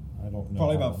 I don't know.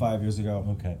 Probably about 5 years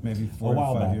ago. Okay. Maybe 4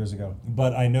 or 5 years ago.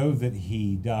 But I know that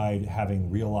he died having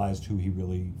realized who he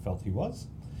really felt he was.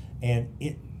 And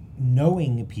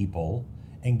knowing people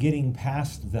and getting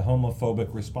past the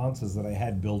homophobic responses that I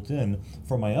had built in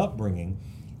from my upbringing,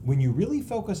 when you really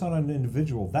focus on an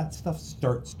individual, that stuff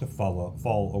starts to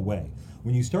fall away.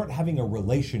 When you start having a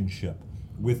relationship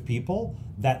with people,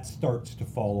 that starts to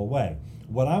fall away.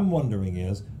 What I'm wondering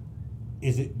is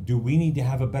do we need to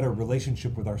have a better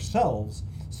relationship with ourselves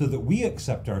so that we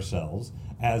accept ourselves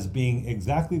as being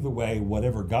exactly the way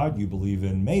whatever God you believe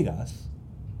in made us?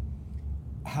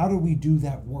 How do we do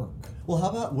that work? Well, how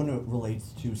about when it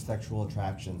relates to sexual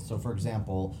attraction? So, for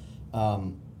example,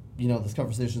 this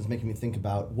conversation is making me think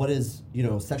about what is,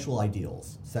 sexual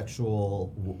ideals,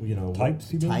 sexual,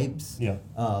 types. Types. Yeah.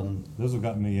 Those have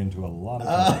gotten me into a lot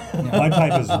of trouble. My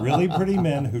type is really pretty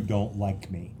men who don't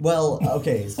like me. Well,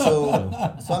 okay, so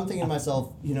I'm thinking to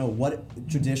myself, what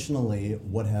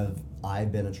have I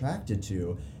been attracted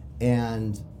to?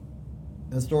 And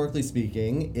historically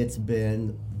speaking, it's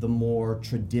been the more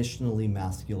traditionally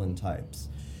masculine types.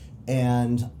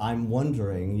 And I'm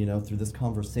wondering, through this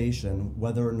conversation,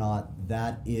 whether or not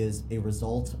that is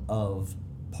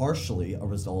partially a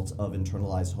result of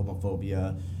internalized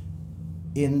homophobia,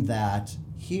 in that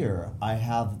here I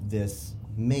have this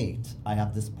mate, I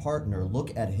have this partner,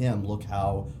 look at him, look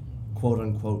how quote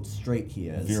unquote straight he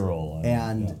is. Virile.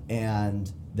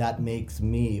 And that makes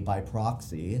me, by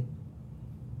proxy,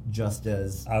 just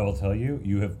as... I will tell you,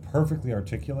 you have perfectly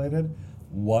articulated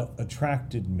what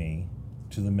attracted me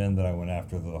to the men that I went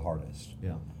after the hardest.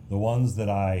 Yeah. The ones that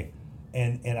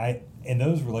and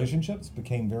those relationships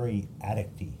became very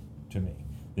addicty to me.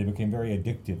 They became very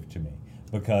addictive to me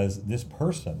because this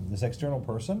external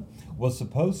person, was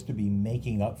supposed to be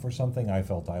making up for something I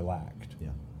felt I lacked. Yeah.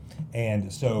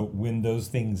 And so when those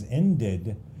things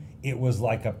ended, it was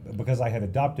like because I had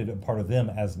adopted a part of them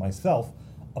as myself,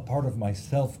 a part of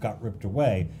myself got ripped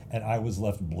away and I was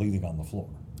left bleeding on the floor.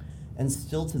 And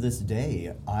still to this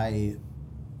day, I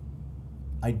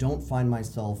don't find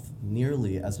myself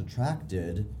nearly as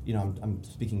attracted, I'm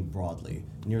speaking broadly,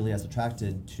 nearly as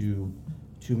attracted to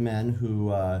men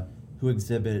who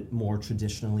exhibit more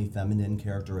traditionally feminine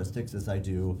characteristics as I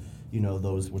do,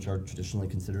 those which are traditionally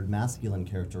considered masculine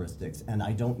characteristics. And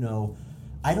I don't know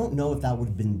if that would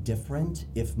have been different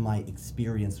if my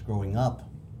experience growing up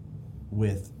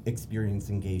with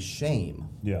experiencing gay shame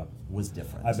Yeah. was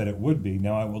different. I bet it would be.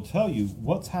 Now, I will tell you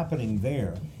what's happening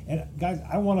there. And guys,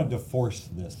 I wanted to force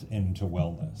this into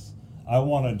wellness. I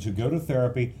wanted to go to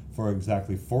therapy for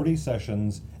exactly 40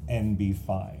 sessions and be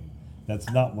fine.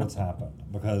 That's not what's happened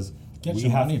because Get we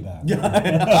your have money to, back. Oh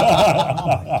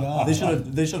my God. They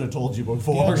should have told you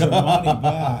before. Get your money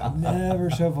back.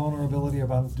 Never show vulnerability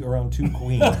around two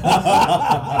queens.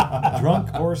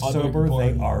 Drunk or sober,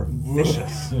 they are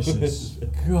vicious. Vicious.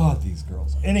 God, these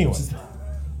girls. Anyway,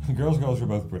 girls are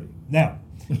both pretty. Now,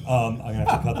 I'm gonna have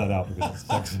to cut that out because it's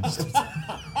sexist.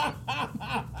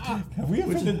 Have we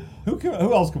offended?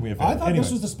 Who else can we offend? I thought Anyway.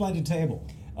 this was the splendid table.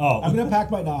 Oh, I'm going to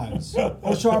pack my knives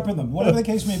or sharpen them, whatever the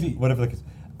case may be. whatever the case.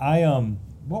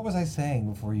 What was I saying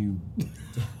before you?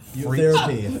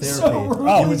 Therapy. So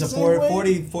rude. You went to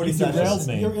Segue. 40 You derailed sessions.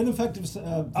 me. Your ineffective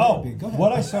therapy. Oh, Go ahead.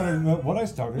 what I started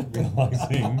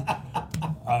realizing,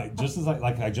 just as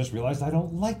I just realized I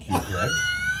don't like you, Greg.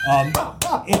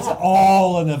 It's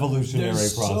all an evolutionary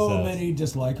There's process. so many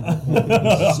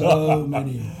dislikable. So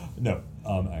many. No,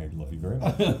 I love you very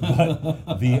much. But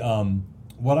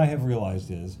what I have realized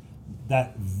is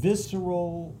that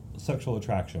visceral sexual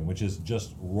attraction, which is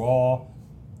just raw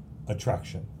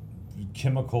attraction,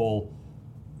 chemical,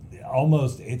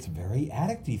 almost, it's very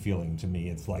addicty feeling to me.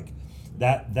 It's like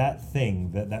that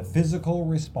thing, that physical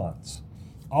response,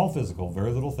 all physical,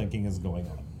 very little thinking is going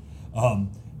on.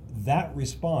 That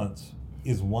response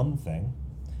is one thing,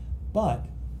 but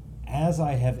as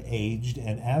I have aged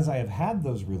and as I have had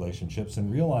those relationships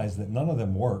and realized that none of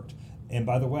them worked, and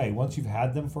by the way, once you've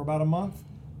had them for about a month,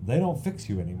 they don't fix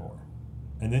you anymore.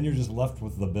 And then you're just left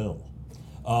with the bill.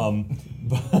 But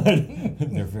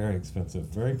they're very expensive.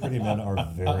 Very pretty men are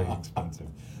very expensive.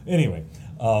 Anyway,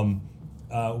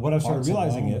 what I've started Parts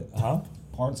realizing alone.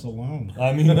 Parts alone.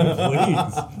 I mean,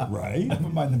 please, right? Never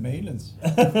mind the maintenance.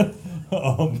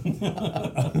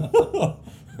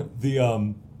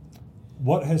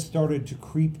 What has started to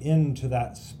creep into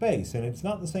that space, and it's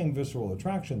not the same visceral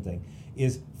attraction thing,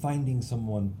 is finding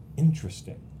someone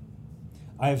interesting.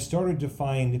 I have started to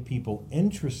find people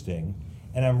interesting,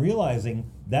 and I'm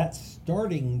realizing that's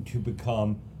starting to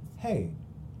become, hey,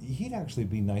 he'd actually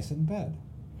be nice in bed.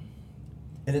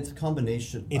 And it's a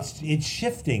combination. It's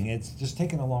shifting. It's just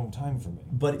taken a long time for me.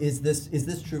 But is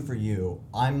this true for you?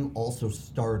 I'm also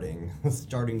starting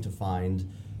to find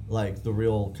like the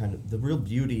real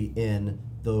beauty in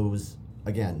those,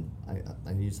 again,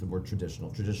 I use the word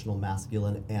traditional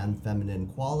masculine and feminine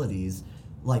qualities,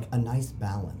 like a nice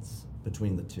balance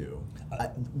between the two,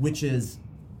 which is,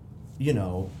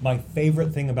 My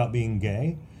favorite thing about being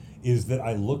gay is that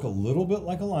I look a little bit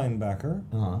like a linebacker,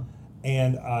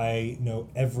 and I know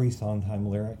every Sondheim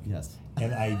lyric. Yes.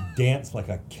 And I dance like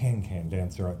a can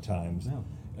dancer at times. No.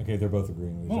 Okay, they're both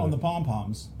agreeing with each Well, other. on the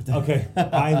pom-poms. Okay,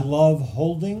 I love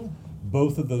holding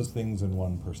both of those things in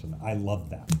one person. I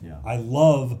love that. Yeah. I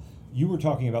love, you were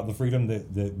talking about the freedom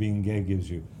that being gay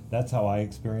gives you. That's how I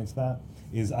experience that,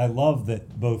 is I love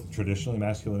that both traditionally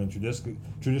masculine and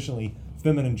traditionally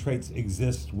feminine traits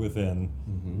exist within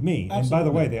me. Absolutely. And by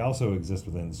the way, they also exist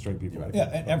within straight people. Yeah,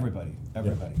 and everybody.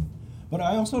 But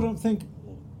I also don't think,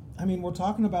 we're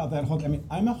talking about that whole,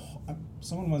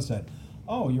 someone once said,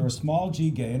 oh, you're a small g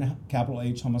gay and a capital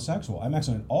H homosexual. I'm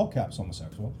actually an all caps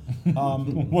homosexual.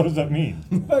 What does that mean?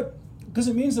 But, because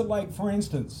it means that, like, for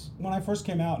instance, when I first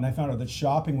came out and I found out that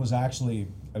shopping was actually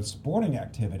a sporting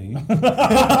activity, I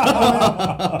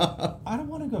don't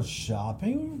want to go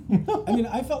shopping.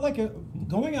 I felt like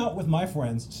going out with my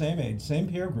friends, same age,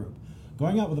 same peer group,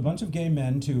 going out with a bunch of gay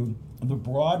men to the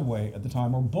Broadway at the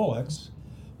time, or Bullocks,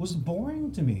 was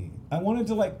boring to me. I wanted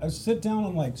to sit down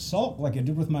and sulk like I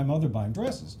did with my mother buying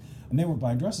dresses. And they were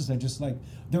buying dresses.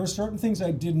 There were certain things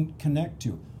I didn't connect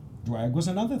to. Drag was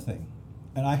another thing.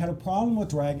 And I had a problem with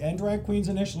drag and drag queens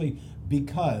initially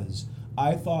because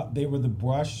I thought they were the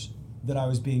brush that I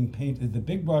was being painted, the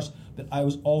big brush that I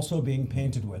was also being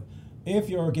painted with. If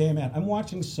you're a gay man, I'm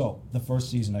watching Soap, the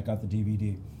first season. I got the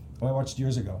DVD. I watched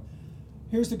years ago.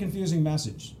 Here's the confusing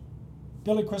message.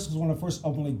 Billy Crystal's one of the first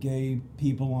openly gay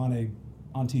people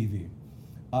on TV.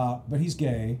 But he's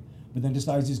gay, but then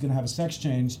decides he's going to have a sex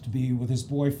change to be with his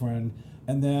boyfriend,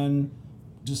 and then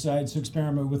decides to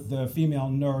experiment with the female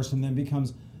nurse, and then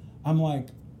becomes... I'm like,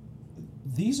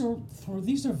 these are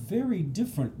very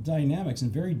different dynamics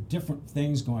and very different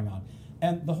things going on.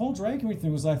 And the whole drag queen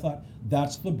thing was, I thought,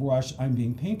 that's the brush I'm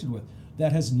being painted with.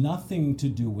 That has nothing to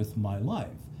do with my life.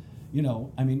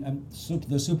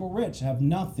 The super rich have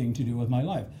nothing to do with my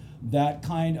life. That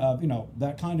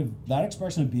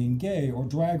expression of being gay or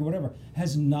drag or whatever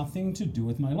has nothing to do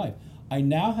with my life. I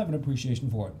now have an appreciation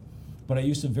for it. But I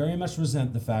used to very much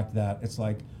resent the fact that it's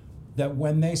like that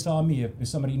when they saw me, if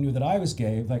somebody knew that I was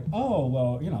gay, like, oh,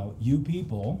 well, you know, you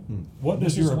people. What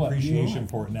does this is your what you appreciation like.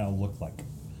 for it now look like?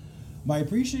 My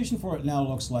appreciation for it now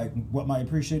looks like what my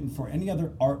appreciation for any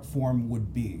other art form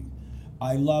would be.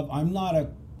 I'm not a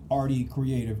arty,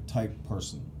 creative type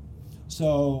person.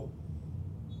 So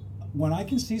when I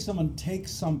can see someone take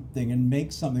something and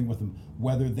make something with them,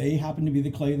 whether they happen to be the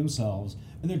clay themselves,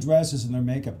 and their dresses and their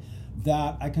makeup,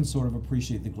 that I can sort of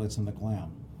appreciate the glitz and the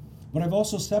glam. But I've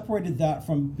also separated that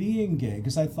from being gay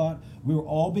because I thought we were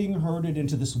all being herded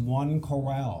into this one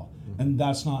corral, and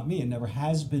that's not me. It never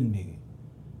has been me.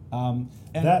 And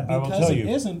That, I will because tell it you.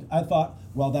 isn't, I thought,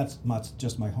 well, that's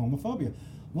just my homophobia.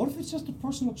 What if it's just a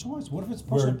personal choice? What if it's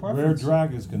personal Where preference?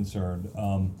 drag is concerned,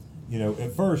 you know,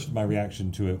 at first my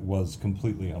reaction to it was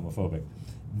completely homophobic.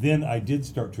 Then I did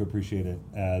start to appreciate it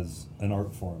as an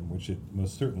art form, which it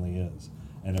most certainly is,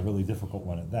 and a really difficult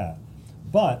one at that.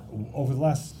 But over the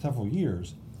last several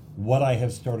years, what I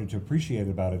have started to appreciate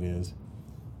about it is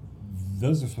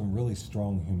those are some really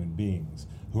strong human beings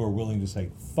who are willing to say,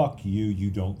 fuck you, you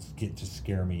don't get to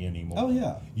scare me anymore. Oh,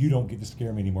 yeah. You don't get to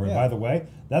scare me anymore. Yeah. And by the way,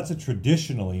 that's a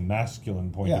traditionally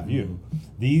masculine point Yeah. of view.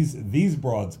 These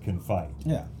broads can fight.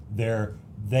 Yeah.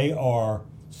 They are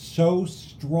so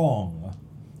strong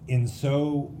in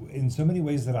so many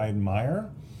ways that I admire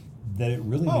that it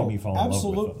really made me fall in love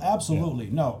with them. Absolutely.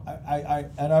 No, I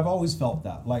and I've always felt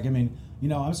that. Like, I mean, you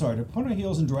know, I'm sorry, to put on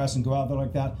heels and dress and go out there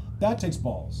like that takes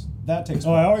balls. That takes Oh,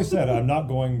 balls. I always said I'm not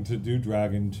going to do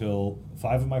drag until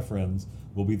 5 of my friends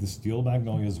will be the Steel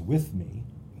Magnolias with me,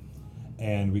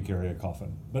 and we carry a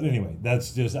coffin. But anyway,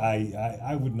 that's just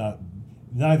I would not.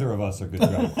 Neither of us are good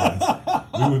drag queens.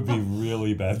 We would be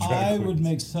really bad drag I queens. would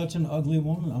make such an ugly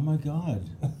woman. Oh my god.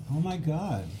 Oh my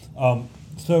god.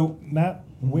 So, Matt,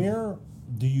 where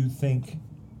do you think,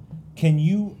 can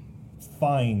you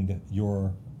find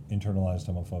your internalized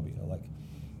homophobia? Like,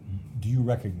 do you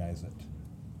recognize it?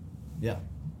 Yeah.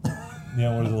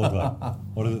 Yeah, what does it look like?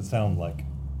 What does it sound like?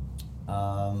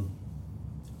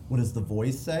 What does the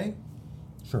voice say?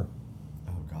 Sure.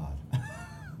 Oh God.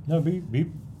 No, be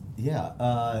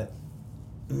Yeah.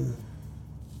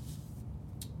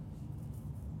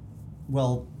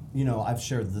 Well, you know, I've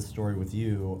shared this story with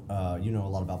you. You know a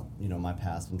lot about my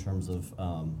past in terms of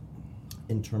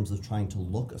trying to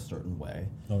look a certain way.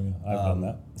 Oh yeah, I've done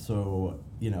that. So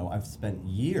I've spent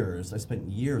years. I spent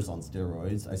years on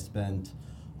steroids. I spent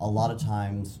a lot of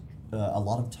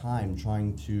time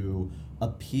trying to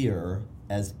appear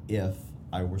as if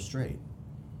I were straight.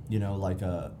 You know, like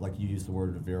you used the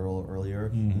word virile earlier.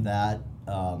 Mm-hmm. That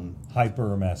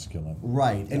Hyper masculine.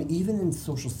 right, and even in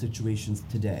social situations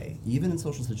today,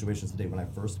 when I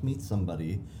first meet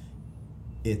somebody,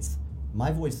 it's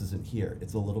my voice isn't here.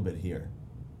 It's a little bit here.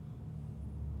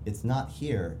 It's not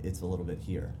here. It's a little bit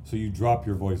here. So you drop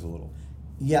your voice a little.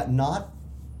 Yeah, not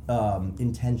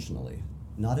intentionally.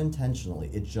 Not intentionally.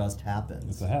 It just happens.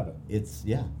 It's a habit. It's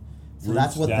yeah. So Roots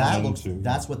that's what down that looks. into-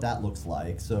 That's what that looks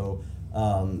like. So,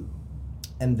 and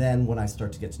then when I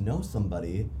start to get to know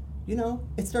somebody,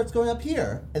 it starts going up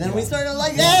here, and then we start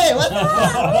like, hey, what's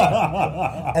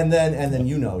up? and then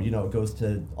it goes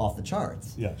to off the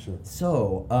charts. Yeah, sure.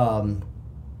 So,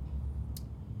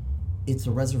 it's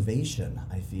a reservation,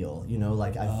 I feel.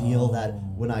 I feel that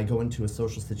when I go into a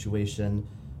social situation,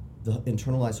 the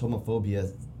internalized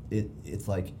homophobia, it's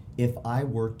like, if I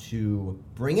were to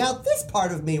bring out this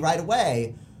part of me right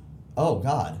away, oh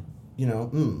God,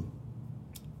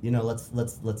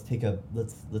 let's take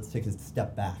a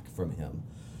step back from him.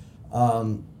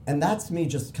 And that's me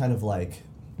just kind of like,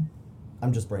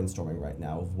 I'm just brainstorming right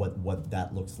now of what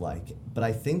that looks like. But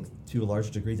I think to a large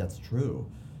degree that's true.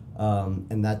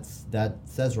 And that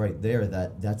says right there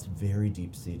that's very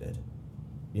deep seated.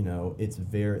 It's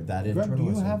very that Greg, do you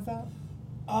internalized. have that?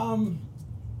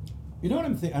 You know what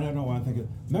I'm thinking? I don't know what I'm thinking.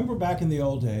 Remember back in the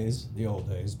old days,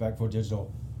 back before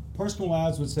digital, personal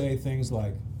ads would say things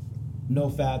like, no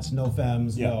fats, no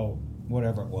femmes, Yeah. no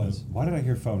whatever it was. Why did I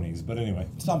hear phonies? But anyway.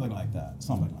 Something like that.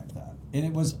 And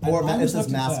it was... Or I it always says looked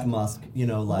at mask that. musk,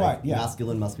 Right, yeah.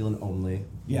 masculine only.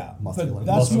 Yeah, Musculine. but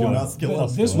that's Musculine. more... Musculine. but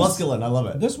this was- Musculine, I love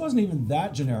it. This wasn't even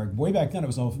that generic. Way back then, it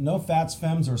was no fats,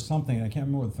 femmes, or something. And I can't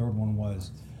remember what the third one was.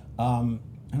 And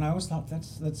I always thought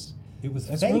that's It was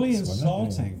that's fakes, really wasn't it?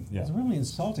 insulting. Yeah. It's really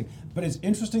insulting. But it's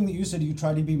interesting that you said you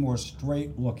try to be more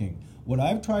straight looking. What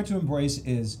I've tried to embrace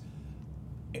is,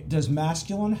 does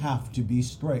masculine have to be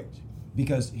straight?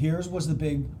 Because here's was the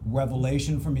big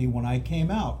revelation for me when I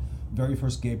came out, very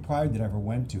first gay pride that I ever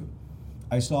went to.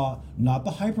 I saw not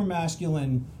the hyper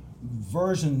masculine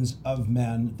versions of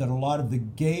men that a lot of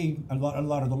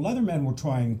the leather men were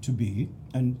trying to be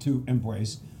and to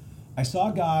embrace. I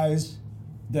saw guys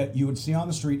that you would see on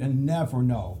the street and never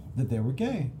know that they were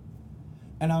gay.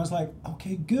 And I was like,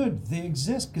 okay, good, they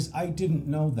exist, because I didn't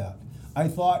know that. I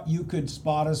thought you could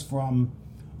spot us from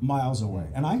miles away.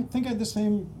 And I think I had the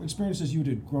same experience as you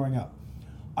did growing up.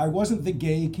 I wasn't the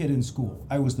gay kid in school.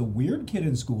 I was the weird kid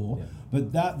in school,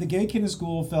 but the gay kid in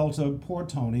school fell to poor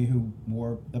Tony, who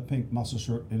wore a pink muscle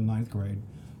shirt in 9th grade.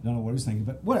 Don't know what he was thinking,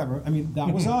 but whatever. I mean,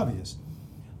 that was obvious.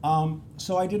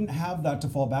 So I didn't have that to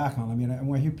fall back on. I mean,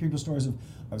 when I hear people's stories of,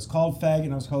 I was called fag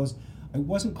and I was called this, I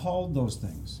wasn't called those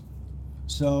things.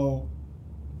 So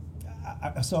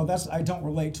I don't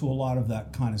relate to a lot of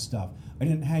that kind of stuff. I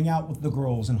didn't hang out with the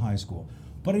girls in high school,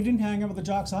 but I didn't hang out with the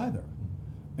jocks either,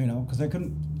 because I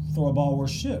couldn't throw a ball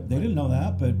worth shit. They didn't know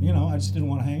that, but I just didn't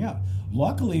want to hang out.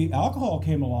 Luckily, alcohol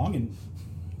came along in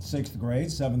 6th grade,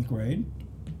 7th grade,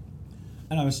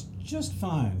 and I was just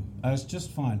fine.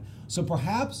 So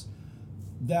perhaps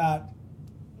that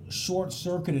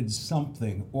short-circuited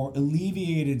something or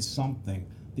alleviated something.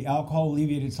 The alcohol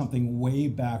alleviated something way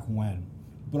back when.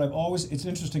 But it's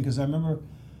interesting because I remember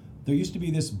there used to be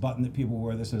this button that people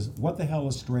wear that says, what the hell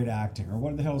is straight acting? Or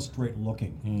what the hell is straight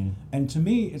looking? And to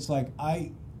me, it's like,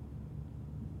 I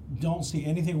don't see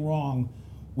anything wrong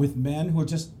with men who are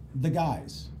just the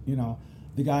guys,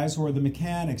 the guys who are the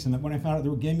mechanics. And when I found out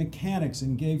there were gay mechanics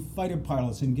and gay fighter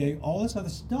pilots and gay, all this other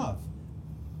stuff,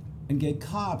 and gay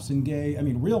cops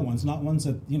and real ones, not ones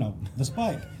that, the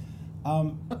spike.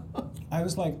 I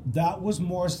was like, that was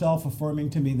more self-affirming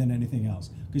to me than anything else.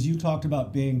 Because you talked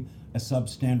about being a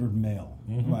substandard male,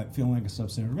 right? Feeling like a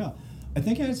substandard male. I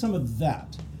think I had some of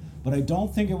that, but I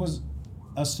don't think it was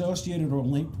associated or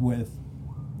linked with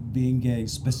being gay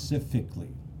specifically.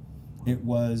 It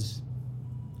was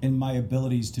in my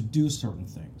abilities to do certain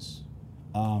things.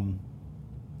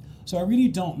 So I really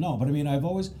don't know, but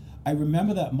I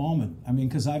remember that moment.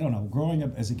 Because I don't know, growing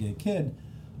up as a gay kid,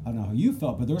 I don't know how you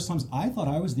felt, but there were times I thought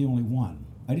I was the only one.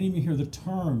 I didn't even hear the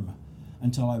term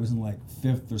until I was in like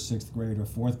 5th or 6th grade or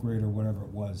 4th grade or whatever it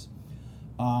was.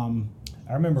 I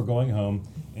remember going home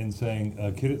and saying,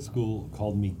 a kid at school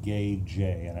called me Gay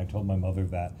Jay, and I told my mother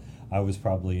that I was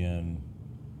probably in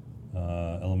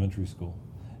elementary school.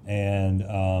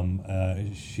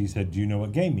 And she said, do you know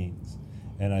what gay means?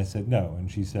 And I said, no. And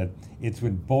she said, it's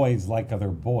when boys like other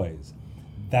boys.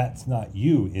 That's not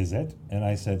you, is it? And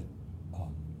I said,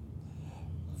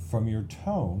 from your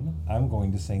tone, I'm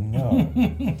going to say no.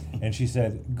 And she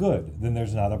said, good, then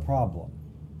there's not a problem.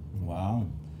 Wow.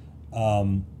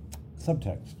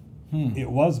 Subtext.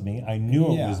 It was me. I knew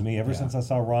it was me ever since I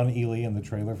saw Ron Ely in the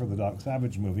trailer for the Doc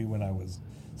Savage movie when I was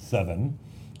 7,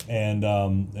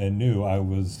 and knew I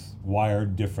was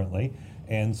wired differently.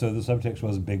 And so the subtext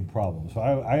was a big problem. So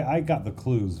I got the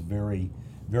clues very,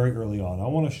 very early on. I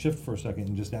want to shift for a second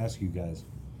and just ask you guys.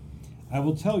 I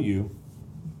will tell you,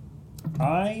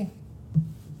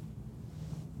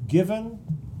 given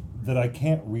that I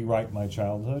can't rewrite my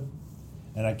childhood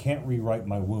and I can't rewrite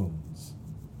my wounds,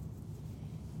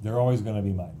 they're always going to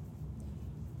be mine.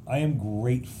 I am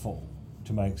grateful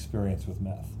to my experience with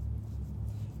meth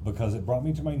because it brought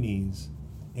me to my knees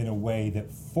in a way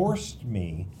that forced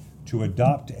me to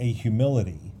adopt a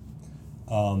humility,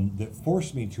 that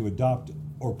forced me to adopt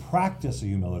or practice a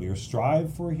humility or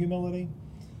strive for a humility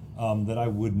that I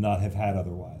would not have had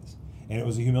otherwise. And it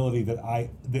was a humility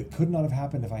that could not have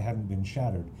happened if I hadn't been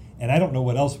shattered. And I don't know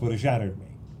what else would have shattered me.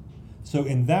 So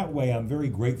in that way, I'm very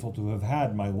grateful to have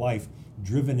had my life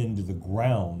driven into the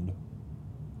ground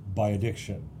by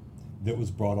addiction that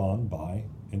was brought on by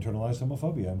internalized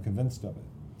homophobia. I'm convinced of it.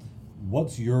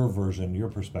 What's your version, your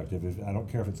perspective? I don't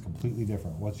care if it's completely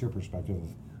different. What's your perspective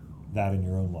of that in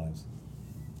your own lives?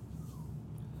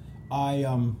 I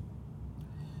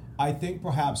think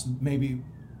perhaps maybe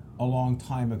a long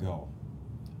time ago,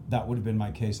 that would have been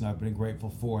my case, and I've been grateful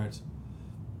for it.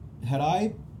 Had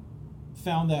I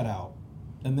found that out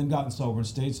and then gotten sober and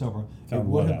stayed sober, Found it would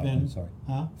what have out? been... I'm sorry.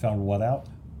 Huh? Found what out?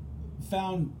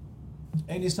 Found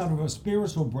any sort of a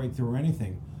spiritual breakthrough or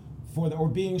anything, or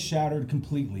being shattered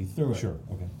completely through it. Sure,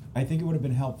 okay. I think it would have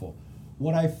been helpful.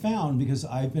 What I found, because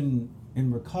I've been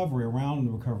in recovery, around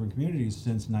the recovery communities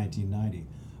since 1990,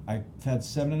 I've had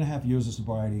 7.5 years of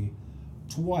sobriety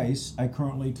twice. I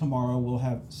currently, tomorrow, will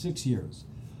have 6 years.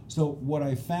 So what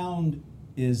I found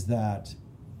is that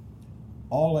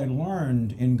all I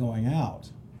learned in going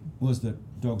out was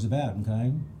that drugs are bad,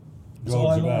 okay? That's all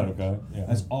I learned. Okay. Yeah.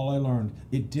 That's all I learned.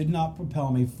 It did not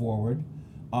propel me forward.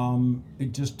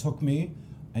 It just took me,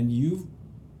 and you've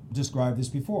described this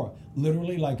before,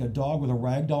 literally like a dog with a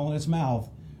rag doll in its mouth,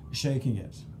 shaking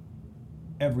it.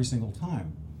 every single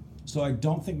time. So I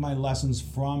don't think my lessons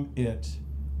from it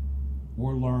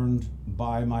were learned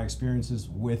by my experiences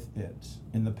with it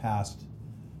in the past,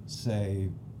 say,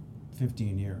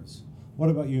 15 years. What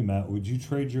about you, Matt? Would you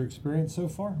trade your experience so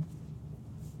far?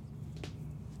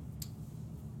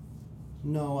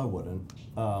 No, I wouldn't.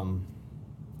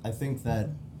 I think that,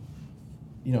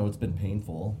 it's been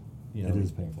painful. It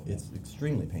is painful. It's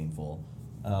extremely painful.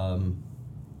 But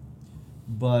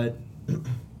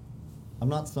I'm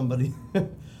not somebody...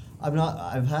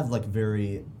 I've had like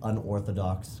very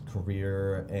unorthodox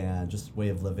career and just way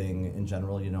of living in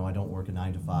general. I don't work a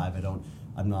 9 to 5.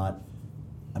 I'm not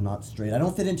straight. I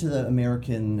don't fit into the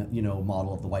American,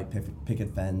 model of the white picket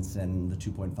fence and the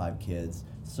 2.5 kids.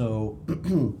 So,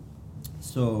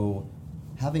 so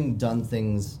having done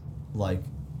things like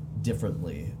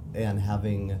differently and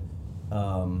having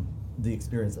the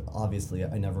experience, obviously,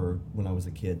 when I was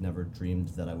a kid, never dreamed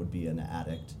that I would be an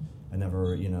addict. I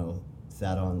never,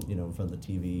 sat on, in front of the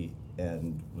TV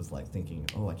and was like thinking,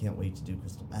 oh, I can't wait to do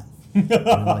crystal meth.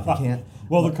 I'm like, I can't.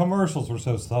 Well, the commercials were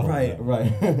so subtle. Right.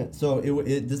 So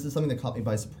this is something that caught me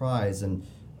by surprise, and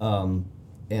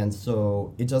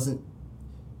so it doesn't.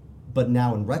 But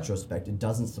now, in retrospect, it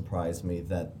doesn't surprise me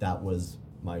that was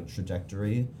my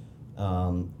trajectory,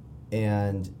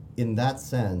 and in that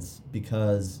sense,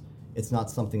 because it's not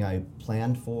something I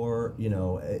planned for.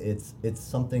 It's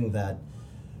something that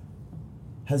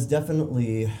has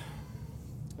definitely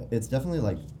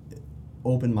like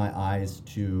opened my eyes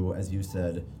to, as you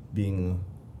said, being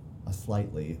a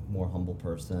slightly more humble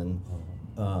person,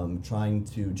 trying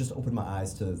to just open my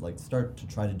eyes to like start to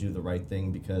try to do the right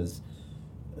thing, because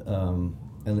and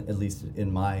at least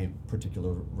in my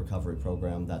particular recovery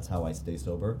program, that's how I stay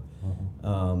sober.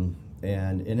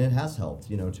 And it has helped,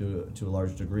 to a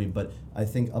large degree. But I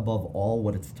think above all,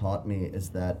 what it's taught me is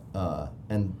that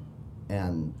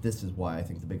and this is why I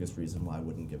think the biggest reason why I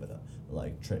wouldn't give it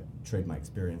trade my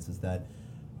experience is that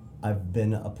I've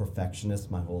been a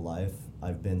perfectionist my whole life.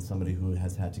 I've been somebody who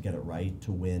has had to get it right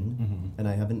to win, and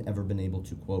I haven't ever been able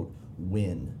to, quote,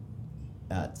 win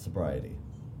at sobriety.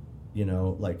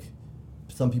 Like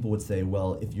some people would say,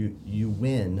 well, if you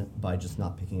win by just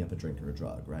not picking up a drink or a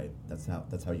drug, right? That's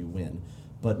how you win.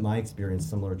 But my experience,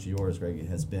 similar to yours, Greg,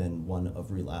 has been one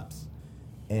of relapse,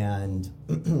 and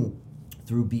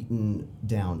through beaten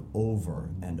down over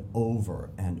and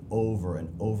over and over and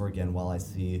over again, while I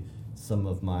see some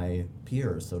of my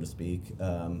peers, so to speak,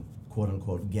 quote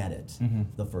unquote, get it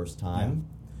the first time,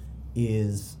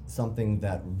 is something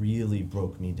that really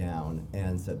broke me down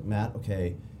and said, Matt,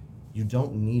 okay, you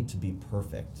don't need to be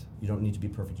perfect. You don't need to be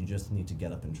perfect. You just need to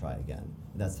get up and try again.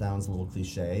 That sounds a little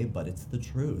cliche, but it's the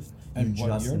truth. And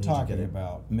what you're talking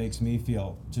about makes me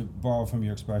feel, to borrow from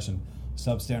your expression,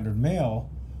 substandard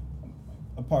male.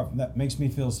 Apart from that, makes me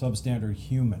feel substandard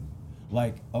human.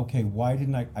 Like, okay, why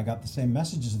didn't I got the same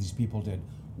messages these people did.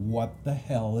 What the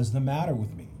hell is the matter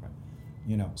with me?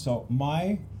 So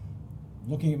my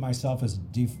looking at myself as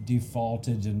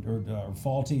defaulted or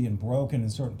faulty and broken in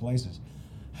certain places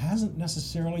hasn't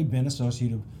necessarily been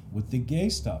associated with the gay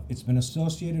stuff. It's been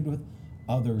associated with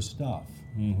other stuff.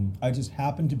 I just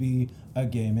happen to be a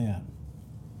gay man.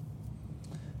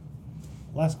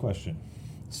 Last question.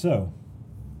 So,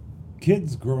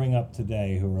 kids growing up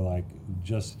today who are like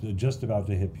just about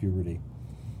to hit puberty,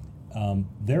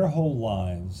 their whole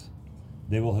lives,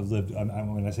 they will have lived,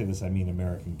 when I say this, I mean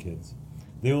American kids.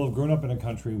 They will have grown up in a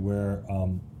country where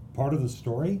part of the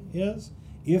story is,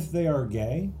 if they are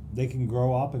gay, they can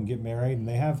grow up and get married and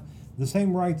they have the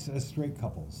same rights as straight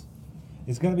couples.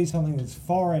 It's going to be something that's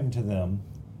foreign to them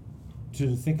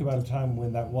to think about a time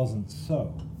when that wasn't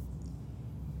so.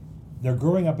 They're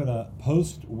growing up in a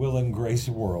post-Will and Grace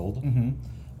world.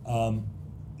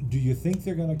 Do you think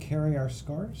they're going to carry our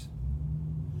scars?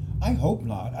 I hope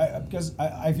not, because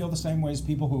I feel the same way as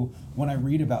people who, when I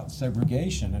read about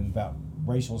segregation and about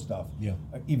racial stuff,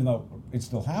 even though it's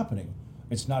still happening,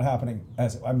 it's not happening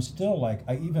as, I'm still like,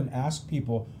 I even ask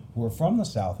people who are from the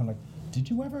South, I'm like, did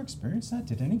you ever experience that?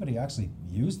 Did anybody actually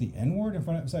use the N-word in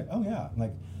front of it? It's like, oh yeah,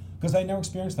 like, because I never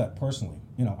experienced that personally.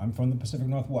 I'm from the Pacific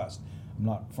Northwest. I'm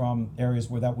not from areas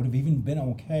where that would have even been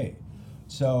okay.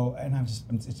 So, and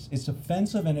it's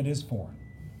offensive and it is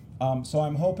foreign. So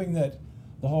I'm hoping that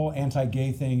the whole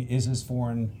anti-gay thing is as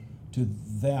foreign to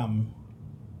them.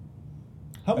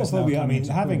 Homophobia, I mean,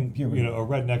 having a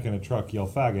redneck in a truck yell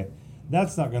faggot,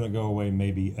 that's not going to go away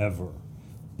maybe ever.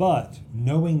 But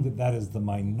knowing that that is the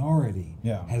minority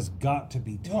has got to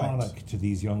be tonic to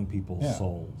these young people's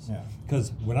souls.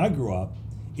 Because when I grew up,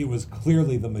 it was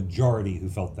clearly the majority who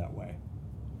felt that way,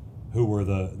 who were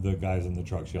the guys in the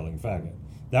trucks yelling faggot.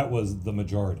 That was the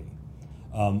majority.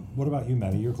 What about you,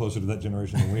 Maddie? You're closer to that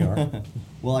generation than we are.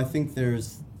 Well, I think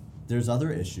there's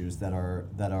other issues that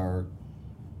are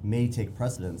may take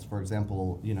precedence. For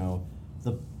example,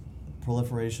 the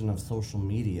proliferation of social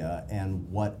media and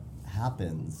what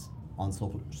happens on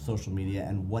social media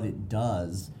and what it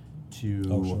does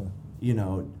to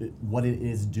what it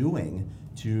is doing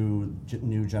to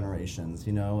new generations.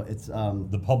 It's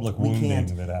the public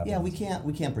wounding that happens. Yeah, we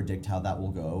can't predict how that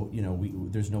will go.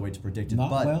 There's no way to predict it. Not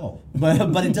but, well.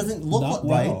 but it doesn't look Not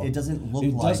right. well. It doesn't look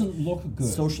It like doesn't look good.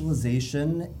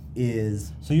 Socialization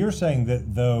is. So you're saying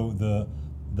that though the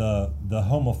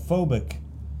homophobic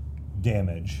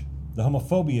damage, the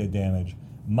homophobia damage,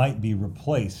 might be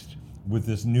replaced with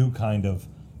this new kind of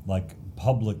like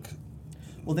public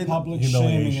Public humiliation.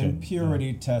 shaming and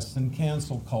purity tests and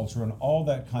cancel culture and all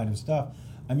that kind of stuff.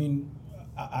 I mean,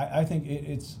 I think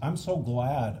it's. I'm so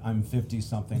glad I'm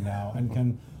 50-something now and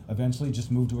can eventually just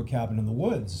move to a cabin in the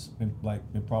woods,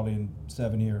 probably in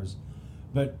 7 years.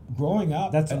 But growing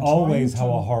up, That's and always trying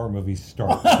how to- a horror movie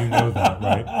starts. You know that,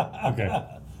 right? Okay.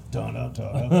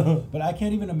 Dun-dun-dun. But I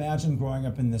can't even imagine growing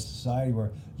up in this society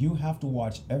where you have to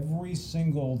watch every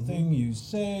single thing you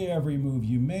say, every move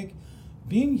you make.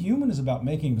 Being human is about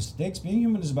making mistakes. Being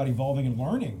human is about evolving and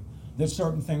learning that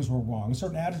certain things were wrong,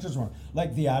 certain attitudes were wrong.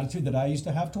 Like the attitude that I used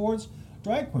to have towards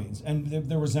drag queens and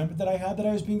the resentment that I had that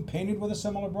I was being painted with a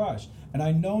similar brush. And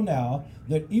I know now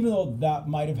that even though that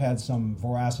might have had some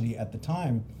veracity at the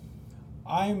time,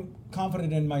 I'm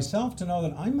confident in myself to know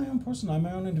that I'm my own person, I'm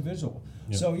my own individual.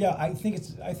 Yeah. So yeah, I think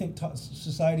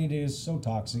society today is so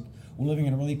toxic. We're living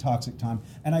in a really toxic time,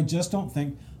 and I just don't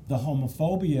think the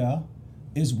homophobia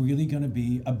is really going to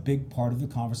be a big part of the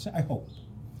conversation. I hope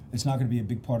it's not going to be a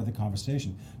big part of the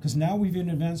conversation because now we've in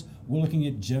events we're looking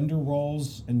at gender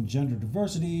roles and gender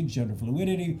diversity, gender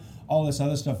fluidity, all this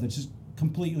other stuff that just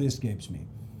completely escapes me.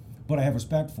 But I have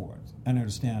respect for it and I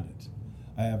understand it.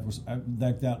 I have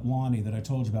like that Lonnie that I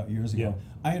told you about years ago.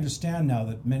 Yeah. I understand now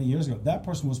that many years ago that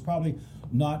person was probably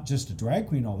not just a drag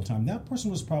queen all the time. That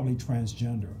person was probably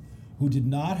transgender, who did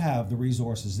not have the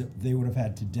resources that they would have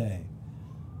had today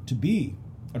to be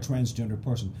a transgender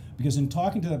person. Because in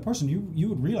talking to that person, you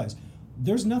would realize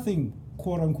there's nothing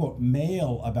quote unquote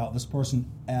male about this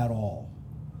person at all.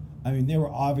 I mean, they were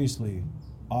obviously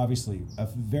a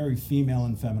very female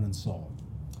and feminine soul.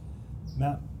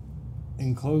 Matt,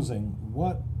 in closing,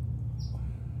 what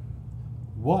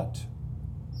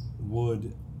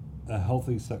would a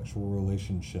healthy sexual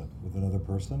relationship with another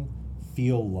person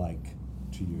feel like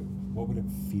to you? What would it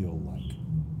feel like?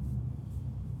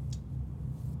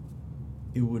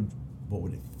 What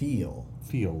would it feel?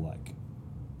 Feel like.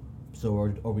 So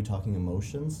are we talking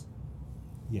emotions?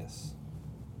 Yes.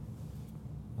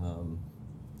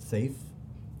 Safe?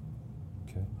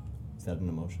 Okay. Is that an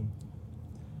emotion?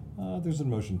 There's an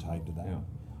emotion tied to that.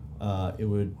 Yeah. It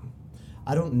would.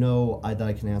 I don't know that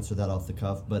I can answer that off the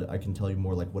cuff, but I can tell you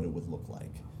more like what it would look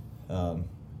like.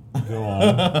 Go on.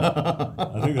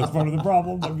 I think that's part of the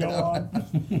problem, but go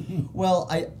on. Well,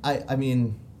 I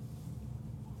mean.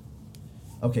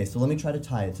 Okay, so let me try to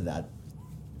tie it to that.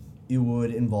 It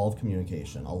would involve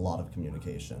communication, a lot of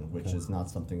communication, which is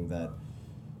not something that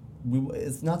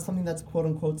it's not something that's quote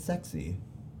unquote sexy.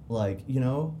 Like,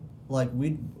 like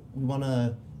we want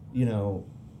to, we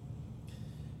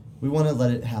want to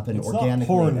let it happen It's organically not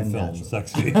porn and film naturally.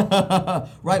 sexy.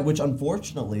 Right, which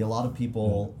unfortunately a lot of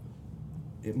people,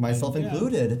 myself Yeah.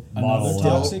 included, Model Another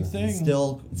toxic thing.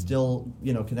 still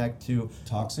connect to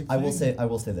Toxic I will thing.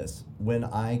 say this. When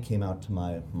I came out to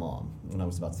my mom when I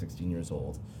was about 16 years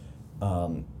old,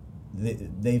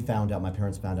 they found out, my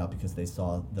parents found out because they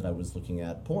saw that I was looking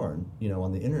at porn,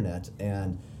 on the internet,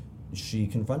 and she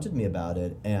confronted me about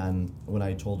it. And when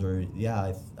I told her,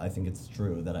 yeah, I think it's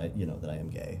true that I am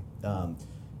gay.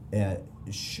 And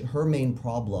her main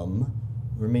problem,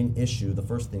 her main issue, the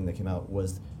first thing that came out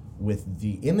was with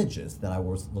the images that I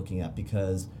was looking at,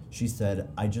 because she said,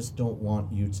 I just don't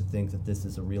want you to think that this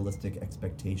is a realistic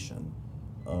expectation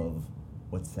of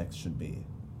what sex should be.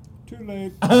 Too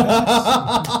late.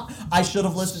 I should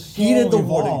have listened. So Heeded the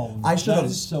evolved. warning. I should That have.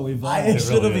 is so evolved. I It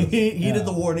should have really is. heeded Yeah.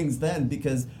 the warnings then,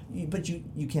 because, but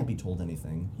you can't be told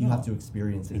anything. You No. have to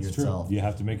experience it It's yourself. true. You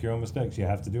have to make your own mistakes. You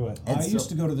have to do it. And I so- used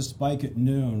to go to the Spike at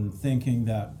noon thinking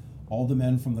that all the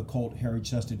men from the cult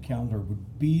hairy-chested calendar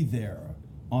would be there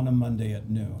on a Monday at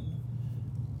noon.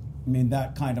 I mean,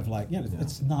 that kind of like,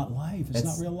 it's not life. It's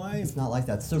not real life. It's not like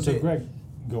that. So, So, Greg,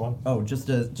 go on. Oh, just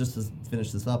to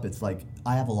finish this up, it's like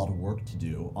I have a lot of work to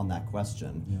do on that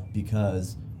question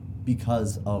because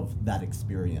of that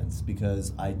experience,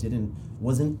 because I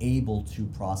wasn't able to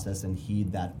process and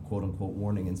heed that quote unquote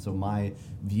warning, and so my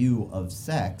view of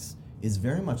sex is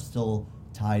very much still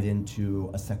tied into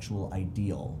a sexual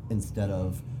ideal instead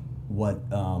of what,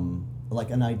 like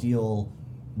an ideal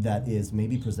that is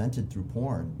maybe presented through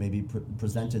porn, maybe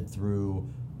presented through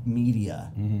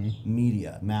media,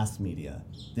 mass media.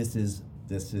 This is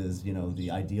the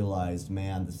idealized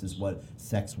man. This is what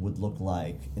sex would look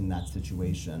like in that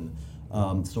situation.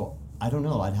 So I don't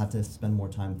know. I'd have to spend more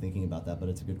time thinking about that, but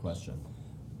it's a good question.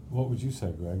 What would you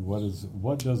say, Greg?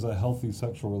 What does a healthy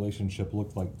sexual relationship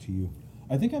look like to you?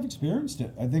 I think I've experienced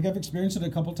it. I think I've experienced it a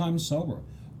couple times sober.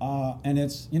 And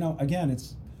it's, again,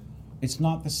 it's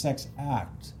not the sex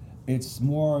act. It's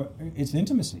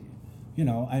intimacy.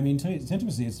 It's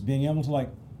intimacy. It's being able to, like,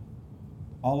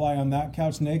 I'll lie on that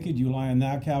couch naked, you lie on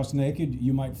that couch naked,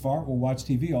 you might fart, we'll watch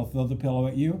TV, I'll throw the pillow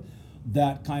at you.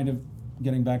 That kind of,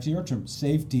 getting back to your term,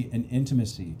 safety and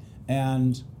intimacy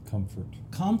and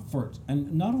comfort.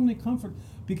 And not only comfort,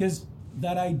 because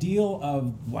that ideal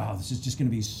of, wow, this is just going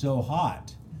to be so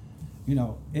hot,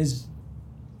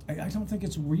 I don't think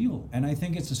it's real. And I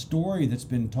think it's a story that's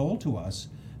been told to us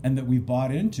and that we've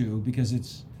bought into because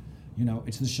it's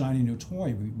the shiny new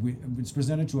toy. It's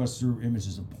presented to us through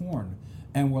images of porn.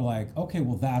 And we're like, okay,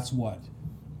 well, that's not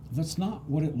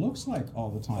what it looks like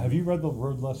all the time. Have you read The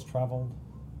Road Less Traveled?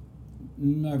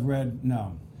 I've read,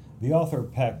 no. The author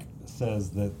Peck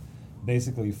says that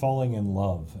basically falling in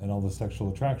love and all the sexual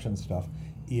attraction stuff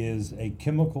is a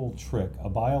chemical trick, a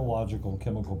biological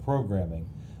chemical programming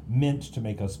meant to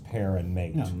make us pair and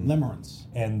mate. No, limerence.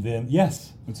 And then,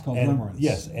 yes. It's called limerence.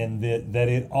 Yes, and that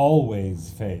it always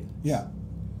fades. Yeah.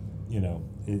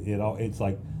 It's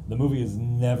like the movie is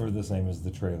never the same as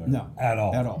the trailer. No. At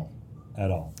all. At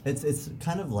all. It's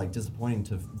kind of like disappointing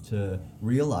to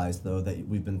realize though that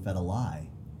we've been fed a lie.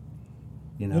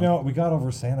 We got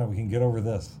over Santa. We can get over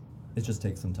this. It just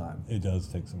takes some time. It does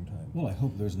take some time. Well, I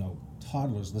hope there's no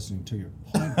toddlers listening to your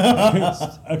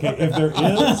podcast. Okay, if there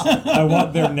is, I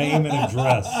want their name and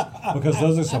address because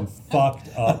those are some fucked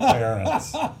up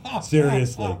parents.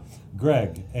 Seriously.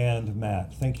 Greg and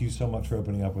Matt, thank you so much for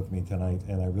opening up with me tonight,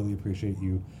 and I really appreciate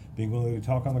you being willing to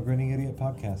talk on the Grinning Idiot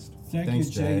podcast. Thanks,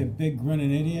 you, Jay, you big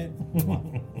grinning idiot.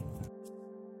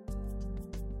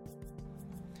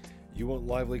 You want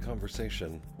lively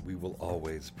conversation? We will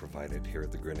always provide it here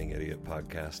at the Grinning Idiot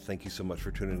podcast. Thank you so much for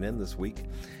tuning in this week.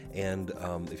 And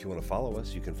if you want to follow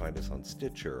us, you can find us on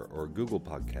Stitcher or Google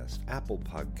Podcasts, Apple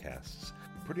Podcasts,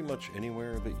 pretty much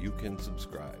anywhere that you can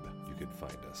subscribe, you can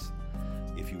find us.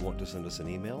 If you want to send us an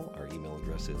email, our email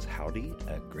address is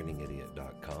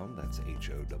howdy@grinningidiot.com. That's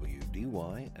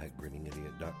HOWDY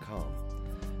 @grinningidiot.com.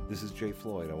 This is Jay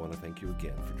Floyd. I want to thank you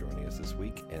again for joining us this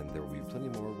week, and there will be plenty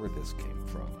more where this came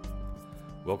from.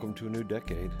 Welcome to a new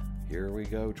decade. Here we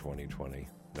go, 2020.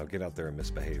 Now get out there and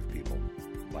misbehave, people.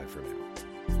 Bye for now.